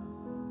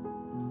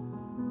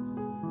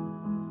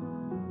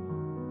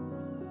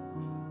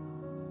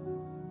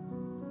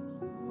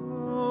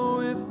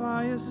 Oh, if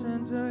I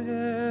ascend to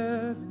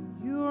heaven,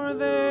 you are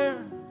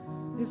there.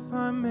 If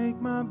I make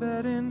my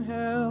bed in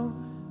hell,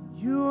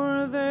 you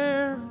are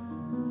there.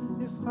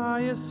 If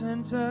I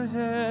ascend to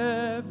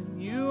heaven,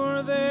 you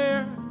are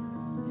there.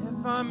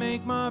 If I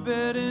make my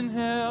bed in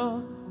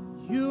hell,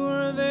 you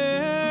are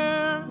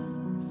there.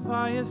 If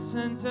I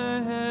ascend to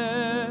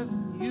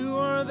heaven, you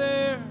are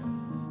there.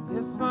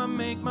 If I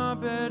make my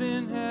bed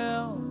in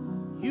hell,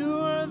 you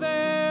are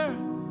there.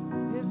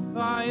 If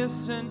I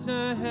ascend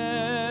to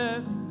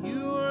heaven,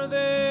 you are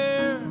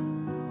there.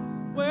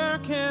 Where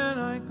can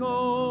I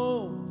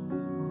go?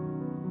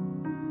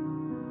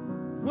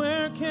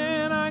 Where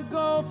can I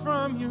go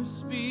from your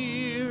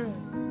spirit?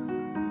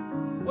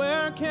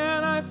 Where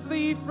can I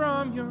flee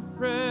from your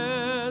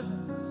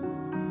presence?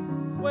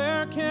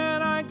 Where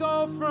can I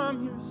go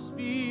from your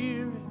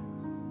spirit?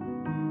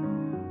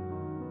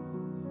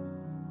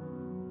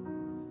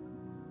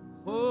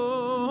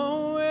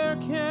 Oh, where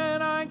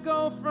can I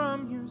go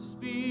from your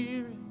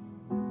spirit?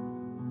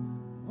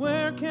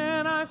 Where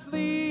can I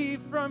flee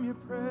from your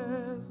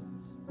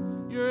presence?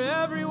 You're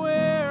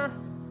everywhere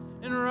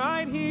and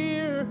right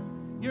here.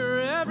 You're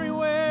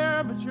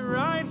everywhere, but you're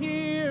right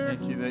here.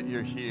 Thank you that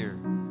you're here.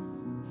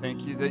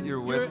 Thank you that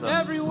you're with You're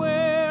us.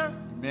 everywhere,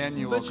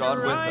 Emmanuel, but God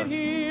you're with right us.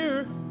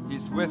 here.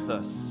 He's with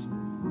us.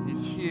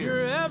 He's here.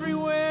 You're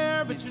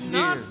everywhere, but He's you're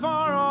not here.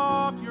 far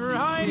off. You're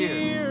He's right here.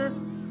 here.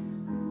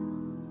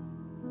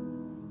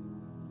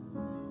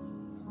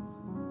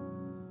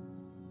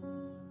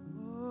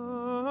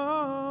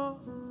 Oh,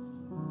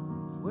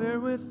 we're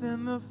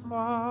within the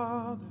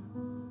Father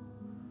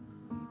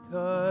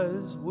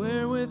because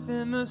we're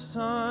within the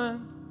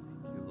Son.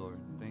 Thank you, Lord.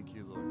 Thank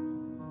you,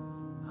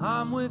 Lord.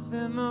 I'm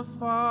within the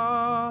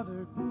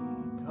Father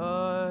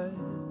because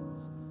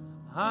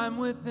I'm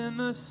within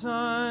the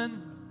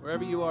Son.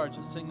 Wherever you are,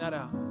 just sing that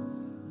out.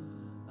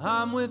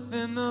 I'm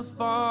within the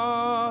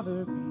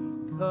Father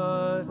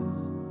because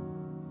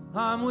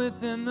I'm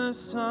within the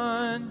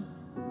Son.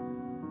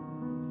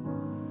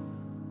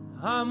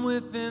 I'm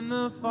within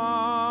the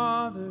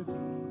Father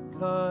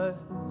because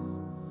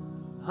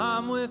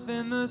I'm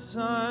within the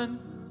Son.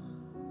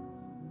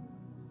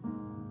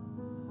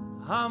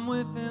 I'm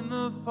within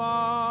the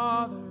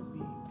Father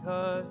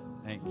because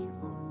Thank you,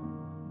 Lord.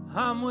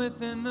 I'm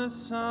within the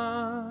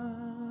Son.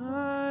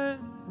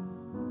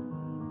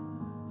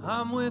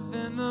 I'm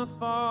within the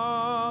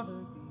Father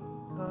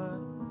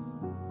because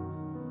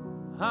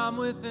I'm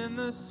within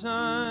the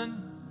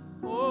Son.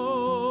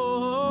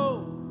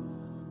 Oh,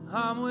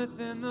 I'm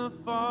within the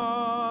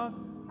Father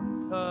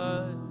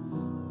because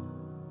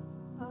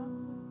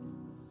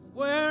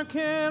where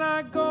can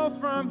I go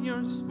from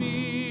your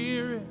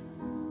spirit?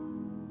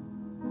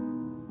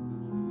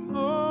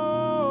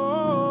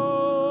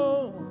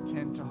 Oh,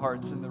 Tend to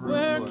hearts in the room,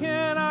 where Lord.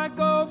 can I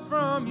go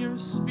from your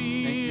Thank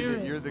you that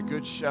spirit? you're the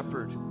good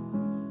shepherd.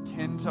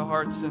 Tend to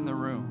hearts in the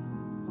room.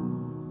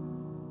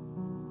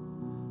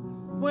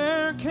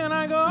 Where can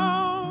I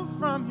go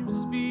from your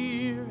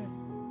spirit?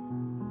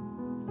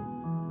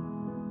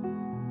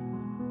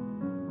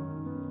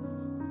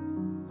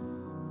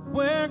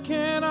 Where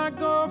can I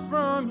go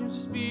from your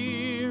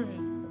spirit?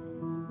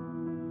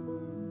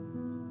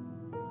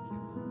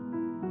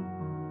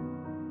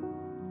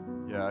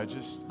 Yeah,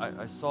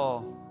 I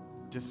saw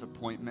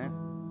disappointment.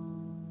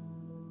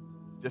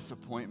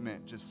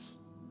 Disappointment, just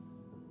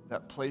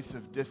that place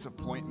of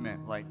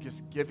disappointment, like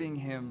just giving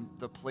him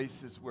the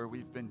places where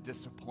we've been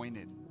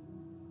disappointed.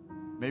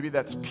 Maybe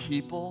that's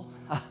people.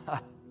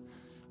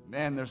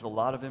 Man, there's a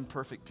lot of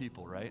imperfect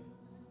people, right?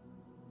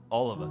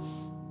 All of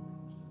us.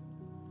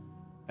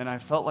 And I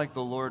felt like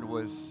the Lord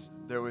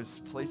there was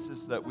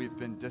places that we've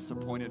been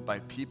disappointed by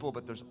people,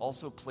 but there's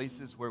also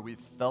places where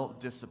we've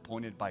felt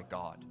disappointed by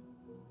God.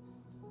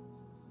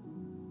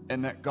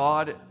 And that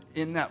God,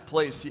 in that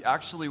place, He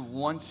actually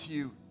wants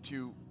you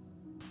to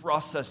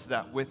process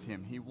that with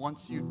Him. He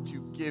wants you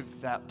to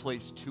give that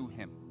place to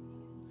Him.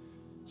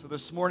 So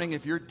this morning,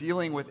 if you're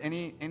dealing with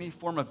any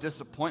form of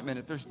disappointment,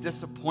 if there's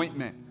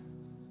disappointment,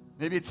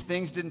 maybe it's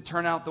things didn't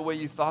turn out the way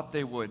you thought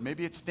they would.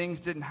 Maybe it's things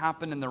didn't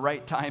happen in the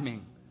right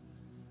timing.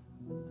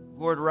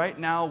 Lord, right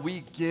now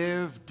we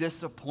give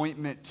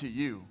disappointment to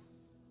you.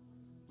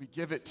 We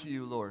give it to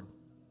you, Lord.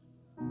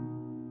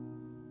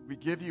 We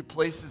give you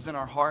places in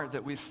our heart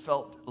that we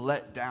felt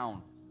let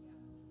down.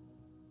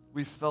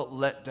 We felt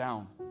let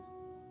down.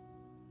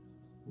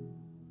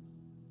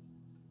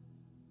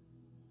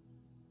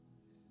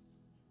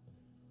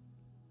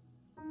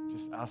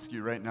 Just ask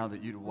you right now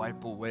that you'd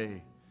wipe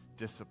away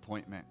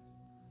disappointment.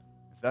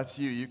 If that's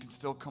you, you can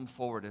still come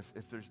forward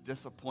if there's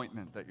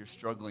disappointment that you're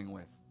struggling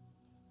with.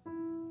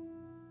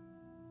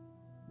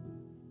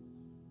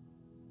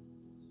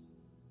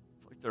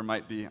 there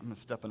might be, I'm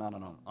stepping out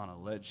on a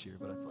ledge here,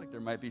 but I feel like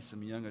there might be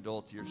some young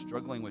adults here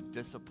struggling with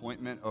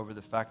disappointment over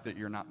the fact that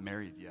you're not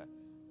married yet.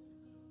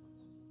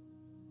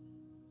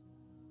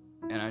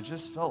 And I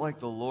just felt like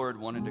the Lord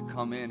wanted to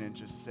come in and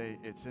just say,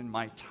 it's in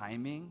my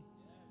timing.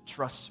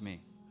 Trust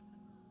me.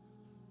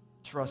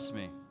 Trust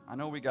me. I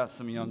know we got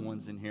some young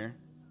ones in here.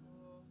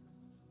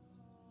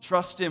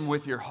 Trust him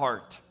with your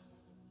heart.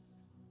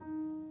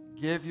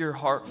 Give your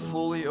heart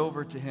fully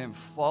over to him.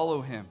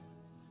 Follow him.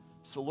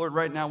 So Lord,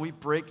 right now we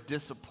break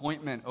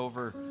disappointment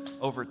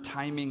over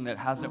timing that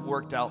hasn't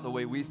worked out the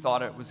way we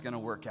thought it was going to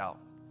work out.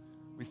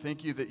 We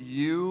thank you that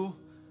you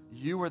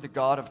are the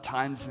God of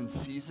times and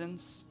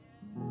seasons.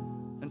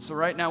 And so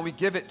right now we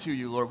give it to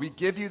you, Lord. We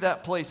give you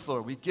that place,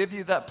 Lord. We give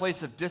you that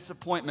place of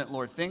disappointment,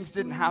 Lord. Things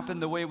didn't happen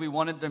the way we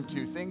wanted them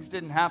to. Things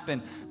didn't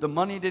happen. The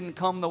money didn't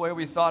come the way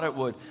we thought it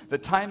would. The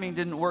timing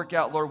didn't work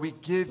out, Lord. We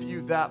give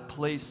you that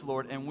place,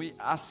 Lord. And we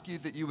ask you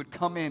that you would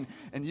come in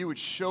and you would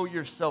show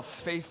yourself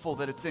faithful,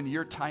 that it's in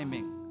your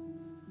timing.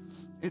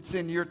 It's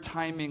in your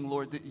timing,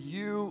 Lord, that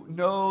you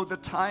know the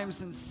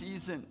times and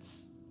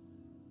seasons.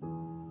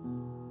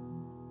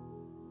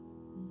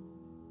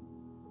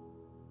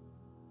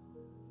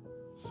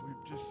 So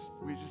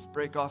we just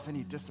break off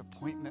any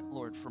disappointment,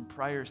 Lord, from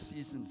prior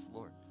seasons,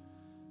 Lord.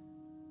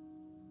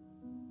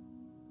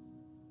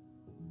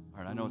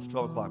 All right, I know it's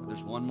 12 o'clock, but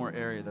there's one more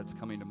area that's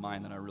coming to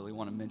mind that I really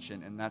want to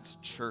mention, and that's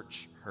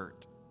church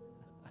hurt.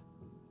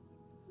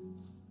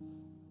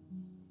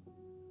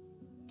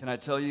 Can I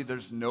tell you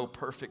there's no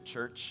perfect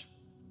church?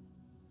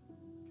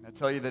 Can I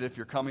tell you that if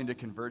you're coming to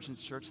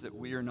Convergence Church, that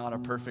we are not a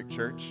perfect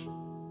church?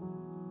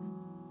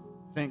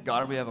 Thank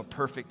God we have a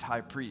perfect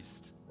high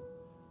priest.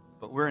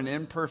 But we're an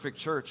imperfect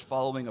church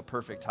following a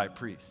perfect high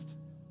priest.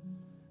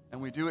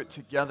 And we do it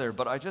together.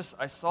 But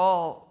I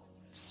saw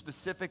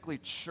specifically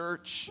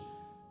church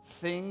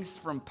things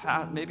from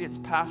past, maybe it's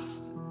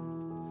past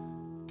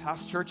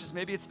churches,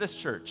 maybe it's this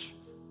church.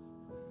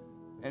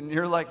 And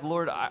you're like,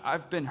 Lord,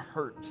 I've been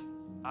hurt.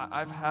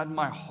 I've had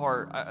my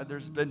heart.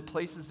 There's been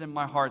places in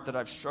my heart that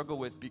I've struggled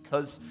with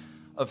because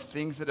of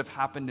things that have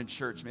happened in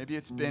church. Maybe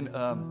it's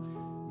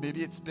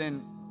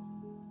been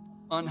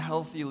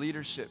unhealthy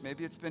leadership.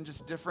 Maybe it's been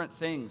just different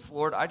things.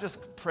 Lord, I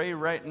just pray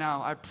right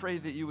now. I pray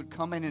that you would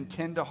come in and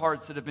tend to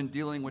hearts that have been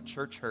dealing with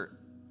church hurt.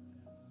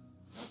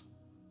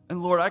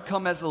 And Lord, I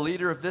come as a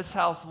leader of this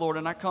house, Lord,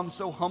 and I come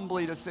so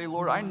humbly to say,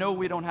 Lord, I know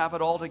we don't have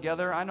it all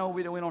together. I know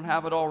we don't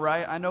have it all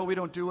right. I know we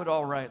don't do it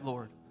all right,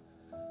 Lord.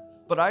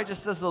 But I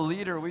just, as a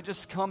leader, we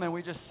just come and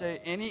we just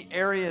say, any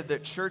area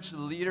that church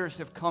leaders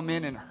have come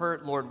in and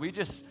hurt, Lord, we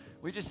just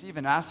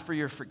even ask for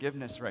your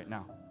forgiveness right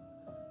now.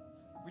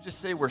 We just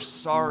say we're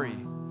sorry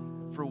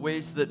for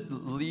ways that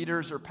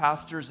leaders or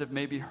pastors have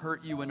maybe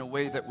hurt you in a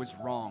way that was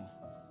wrong.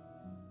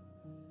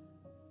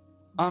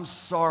 I'm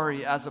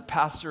sorry as a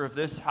pastor of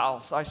this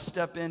house. I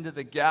step into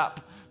the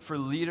gap for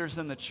leaders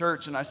in the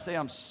church and I say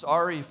I'm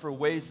sorry for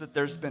ways that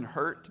there's been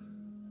hurt.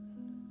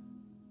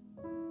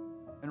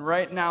 And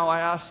right now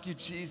I ask you,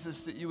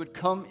 Jesus, that you would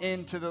come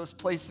into those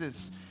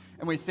places.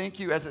 And we thank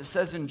you, as it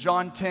says in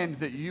John 10,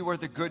 that you are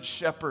the good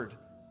shepherd.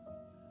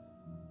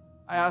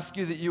 I ask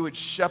you that you would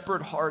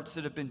shepherd hearts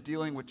that have been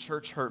dealing with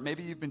church hurt.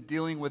 Maybe you've been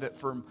dealing with it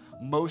for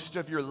most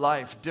of your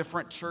life,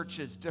 different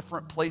churches,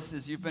 different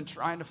places. You've been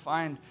trying to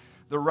find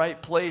the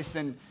right place,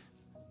 and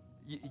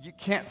you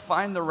can't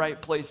find the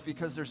right place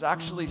because there's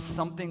actually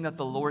something that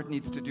the Lord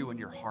needs to do in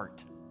your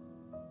heart.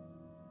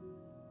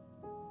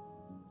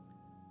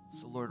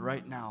 So Lord,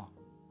 right now,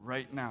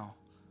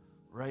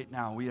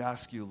 we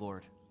ask you,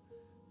 Lord,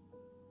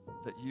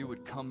 that you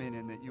would come in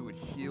and that you would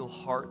heal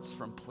hearts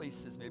from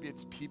places. Maybe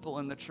it's people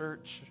in the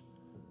church.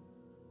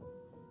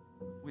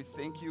 We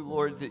thank you,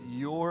 Lord, that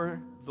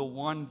you're the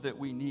one that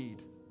we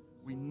need.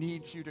 We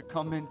need you to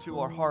come into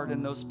our heart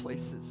in those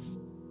places.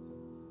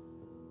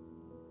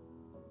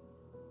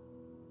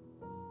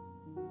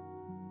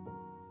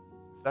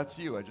 If that's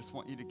you, I just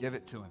want you to give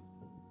it to him.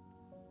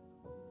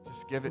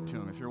 Just give it to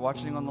him. If you're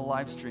watching on the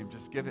live stream,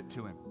 just give it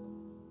to him.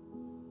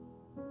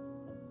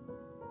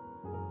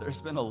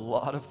 There's been a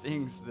lot of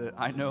things that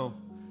I know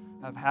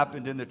have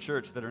happened in the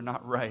church that are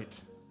not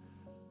right.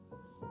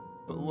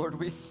 But Lord,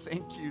 we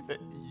thank you that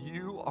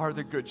you are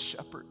the good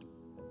shepherd.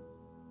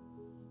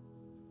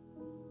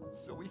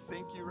 So we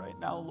thank you right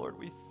now, Lord.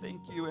 We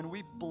thank you and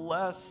we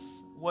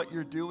bless what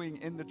you're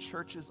doing in the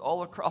churches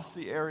all across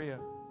the area.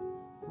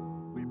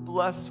 We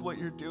bless what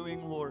you're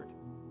doing, Lord.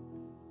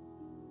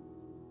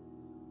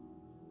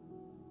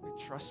 We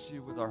trust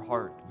you with our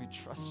heart. We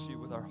trust you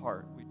with our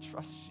heart. We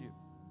trust you.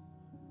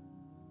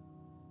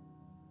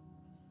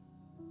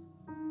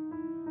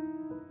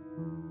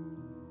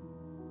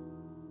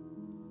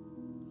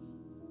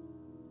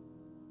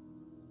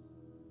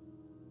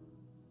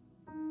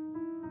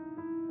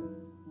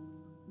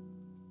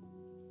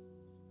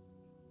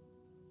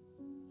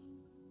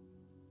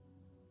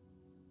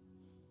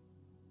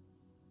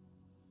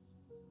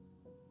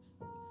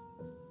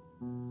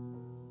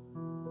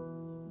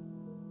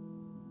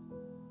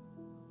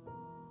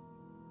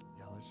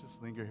 Let's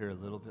just linger here a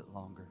little bit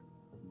longer.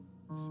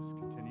 Let's just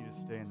continue to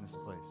stay in this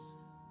place.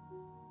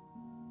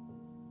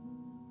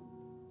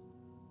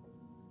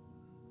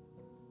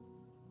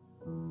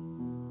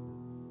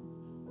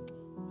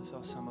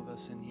 saw some of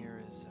us in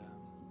here as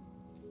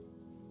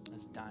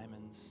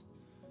diamonds.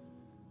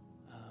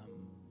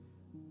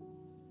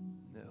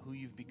 Who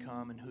you've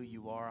become and who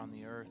you are on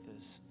the earth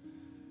is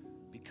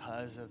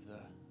because of the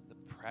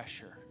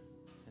pressure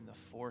and the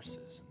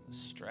forces and the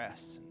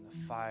stress and the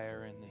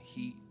fire and the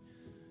heat.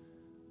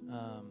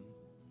 And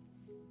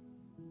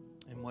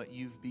what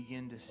you've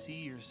begun to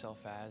see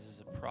yourself as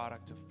is a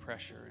product of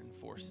pressure and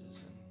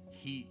forces and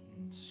heat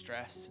and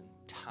stress and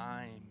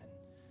time and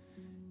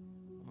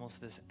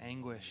almost this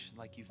anguish,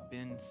 like you've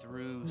been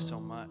through so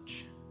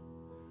much.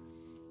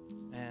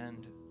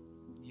 And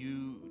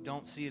you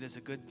don't see it as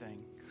a good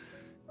thing.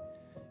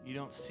 You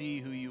don't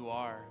see who you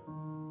are.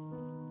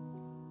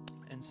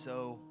 And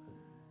so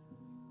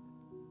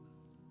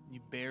you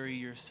bury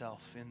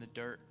yourself in the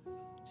dirt.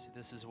 You see,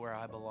 this is where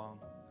I belong.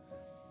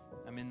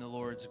 I'm in the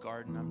Lord's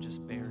garden. I'm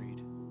just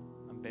buried.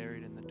 I'm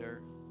buried in the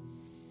dirt.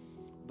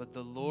 But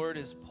the Lord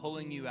is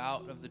pulling you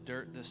out of the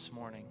dirt this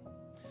morning.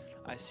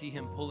 I see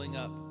him pulling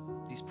up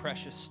these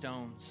precious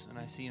stones, and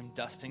I see him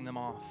dusting them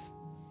off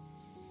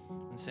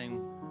and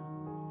saying,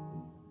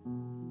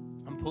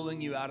 I'm pulling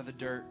you out of the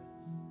dirt.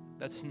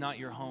 That's not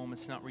your home.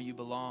 It's not where you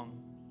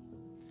belong.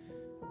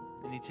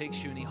 And he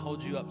takes you and he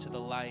holds you up to the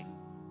light.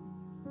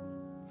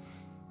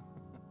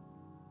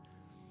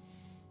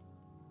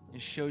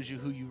 It shows you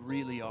who you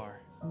really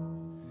are.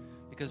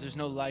 Because there's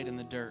no light in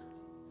the dirt.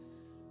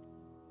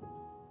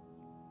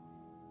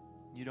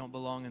 You don't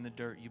belong in the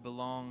dirt. You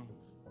belong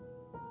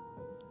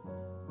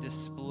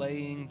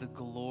displaying the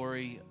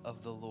glory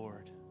of the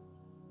Lord.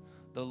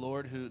 The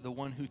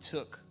one who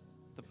took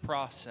the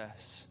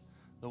process,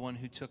 the one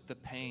who took the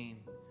pain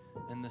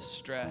and the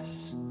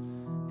stress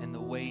and the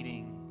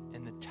waiting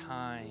and the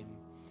time,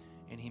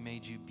 and he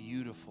made you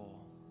beautiful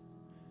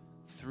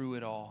through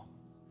it all.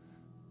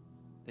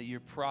 That your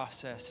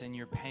process and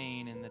your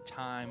pain and the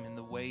time and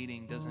the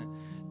waiting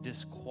doesn't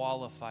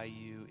disqualify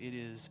you. It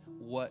is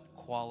what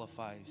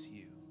qualifies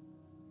you.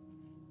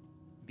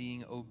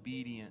 Being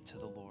obedient to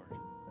the Lord.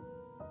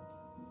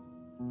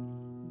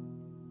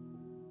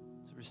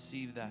 So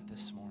receive that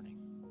this morning.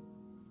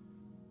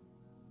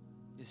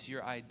 It's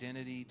your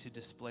identity to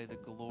display the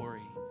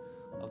glory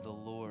of the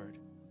Lord.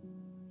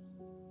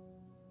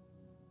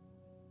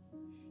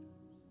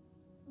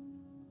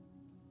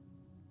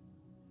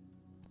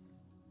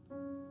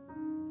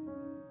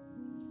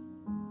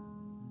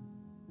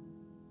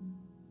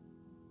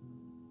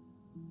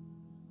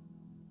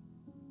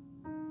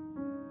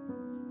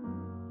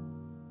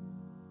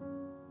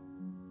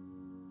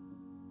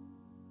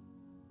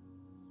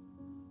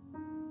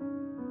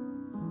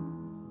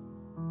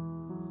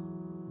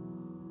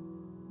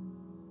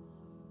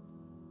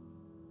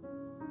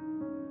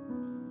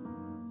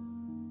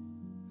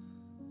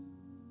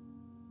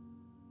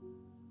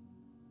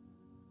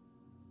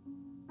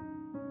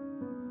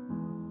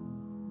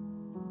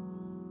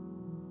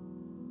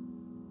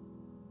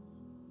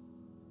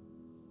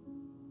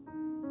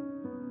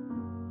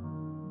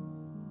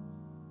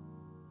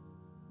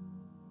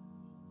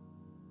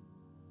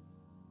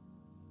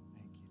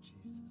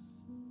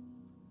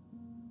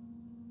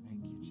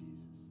 Thank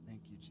you,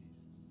 Jesus.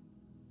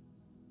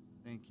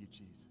 Thank you,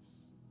 Jesus.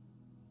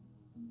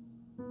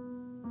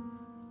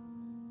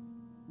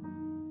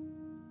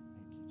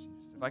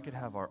 If I could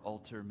have our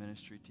altar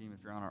ministry team,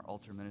 if you're on our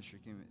altar ministry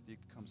team, if you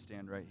could come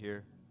stand right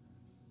here.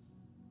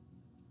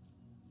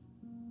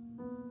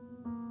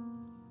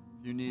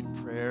 If you need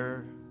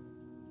prayer,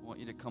 I want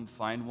you to come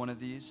find one of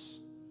these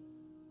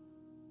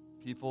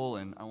people,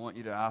 and I want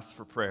you to ask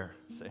for prayer.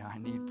 Say, I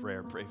need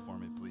prayer. Pray for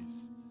me,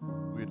 please.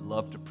 We'd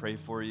love to pray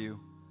for you.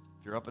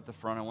 If you're up at the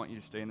front, I want you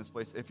to stay in this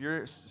place. If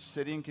you're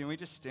sitting, can we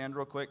just stand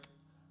real quick?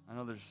 I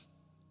know there's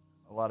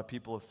a lot of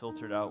people have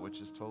filtered out,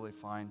 which is totally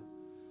fine.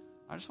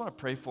 I just want to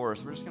pray for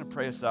us. We're just going to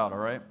pray us out, all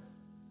right?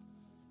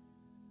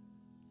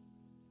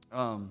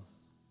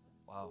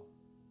 Wow.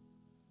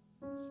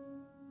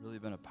 It's really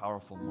been a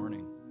powerful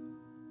morning.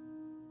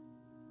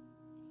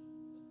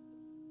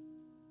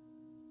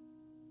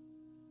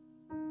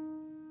 If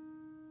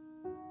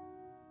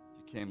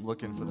you came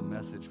looking for the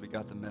message, we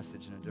got the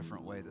message in a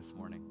different way this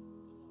morning.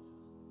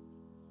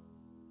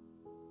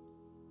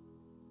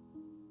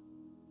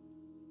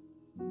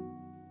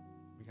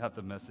 We got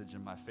the message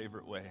in my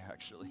favorite way,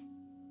 actually.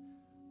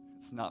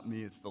 It's not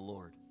me, it's the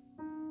Lord.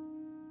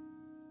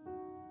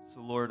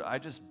 So, Lord, I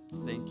just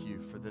thank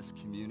you for this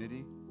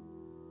community.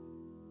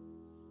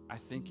 I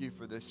thank you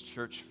for this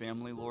church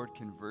family, Lord,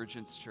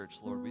 Convergence Church,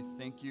 Lord. We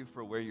thank you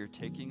for where you're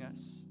taking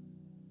us.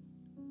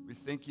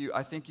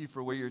 I thank you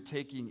for where you're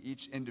taking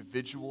each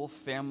individual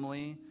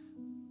family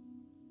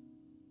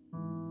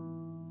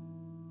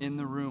in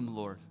the room,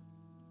 Lord.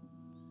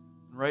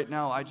 Right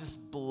now, I just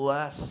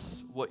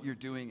bless what you're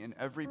doing in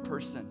every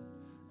person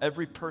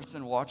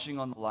watching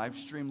on the live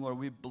stream, Lord.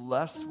 We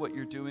bless what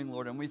you're doing,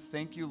 Lord, and we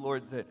thank you,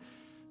 Lord, that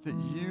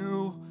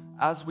you,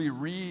 as we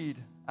read,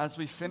 as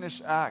we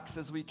finish Acts,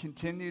 as we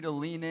continue to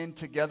lean in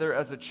together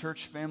as a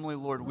church family,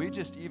 Lord, we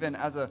just even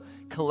as a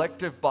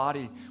collective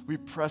body, we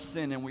press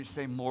in and we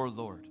say, more,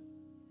 Lord.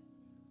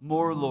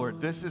 more,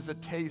 Lord. This is a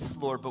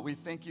taste, Lord, but we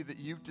thank you that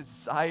you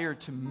desire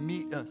to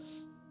meet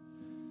us.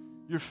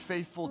 You're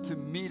faithful to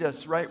meet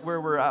us right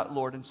where we're at,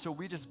 Lord. And so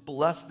we just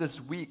bless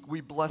this week.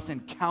 We bless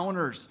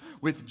encounters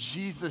with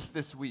Jesus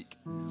this week.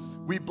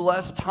 We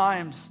bless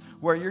times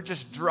where you're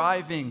just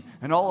driving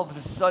and all of a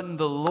sudden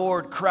the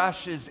Lord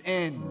crashes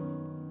in.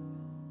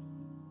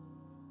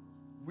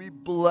 We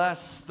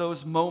bless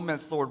those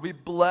moments, Lord. We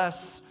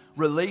bless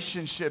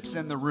relationships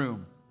in the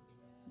room.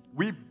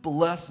 We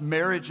bless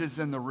marriages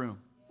in the room.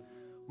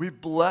 We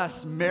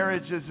bless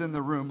marriages in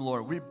the room,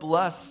 Lord. We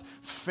bless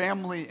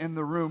family in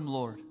the room,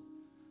 Lord.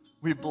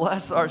 We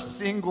bless our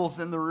singles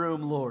in the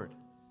room, Lord.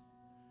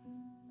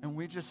 And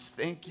we just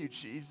thank you,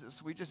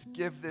 Jesus. We just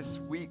give this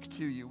week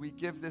to you. We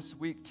give this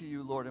week to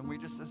you, Lord. And we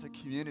just as a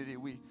community,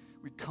 we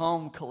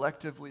come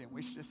collectively and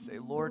we just say,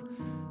 Lord,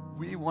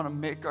 we want to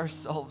make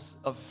ourselves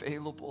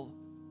available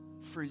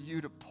for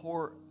you to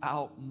pour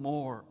out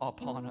more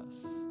upon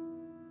us.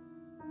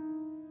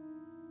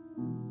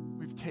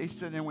 We've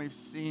tasted and we've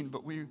seen,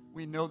 but we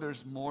know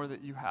there's more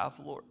that you have,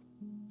 Lord.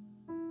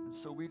 And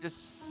so we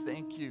just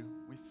thank you.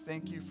 We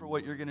thank you for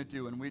what you're going to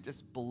do, and we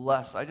just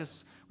bless.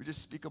 We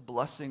just speak a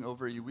blessing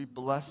over you. We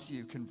bless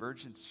you,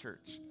 Convergence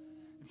Church.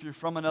 If you're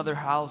from another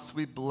house,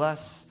 we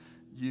bless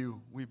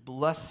you. We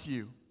bless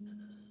you.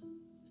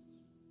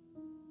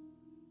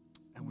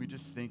 And we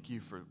just thank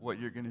you for what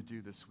you're going to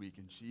do this week.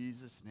 In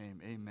Jesus'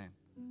 name, amen.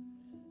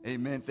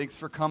 Amen. Thanks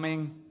for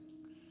coming.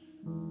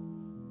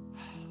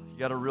 You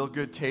got a real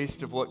good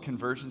taste of what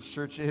Convergence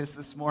Church is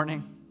this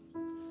morning.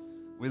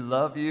 We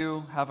love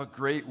you. Have a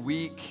great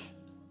week.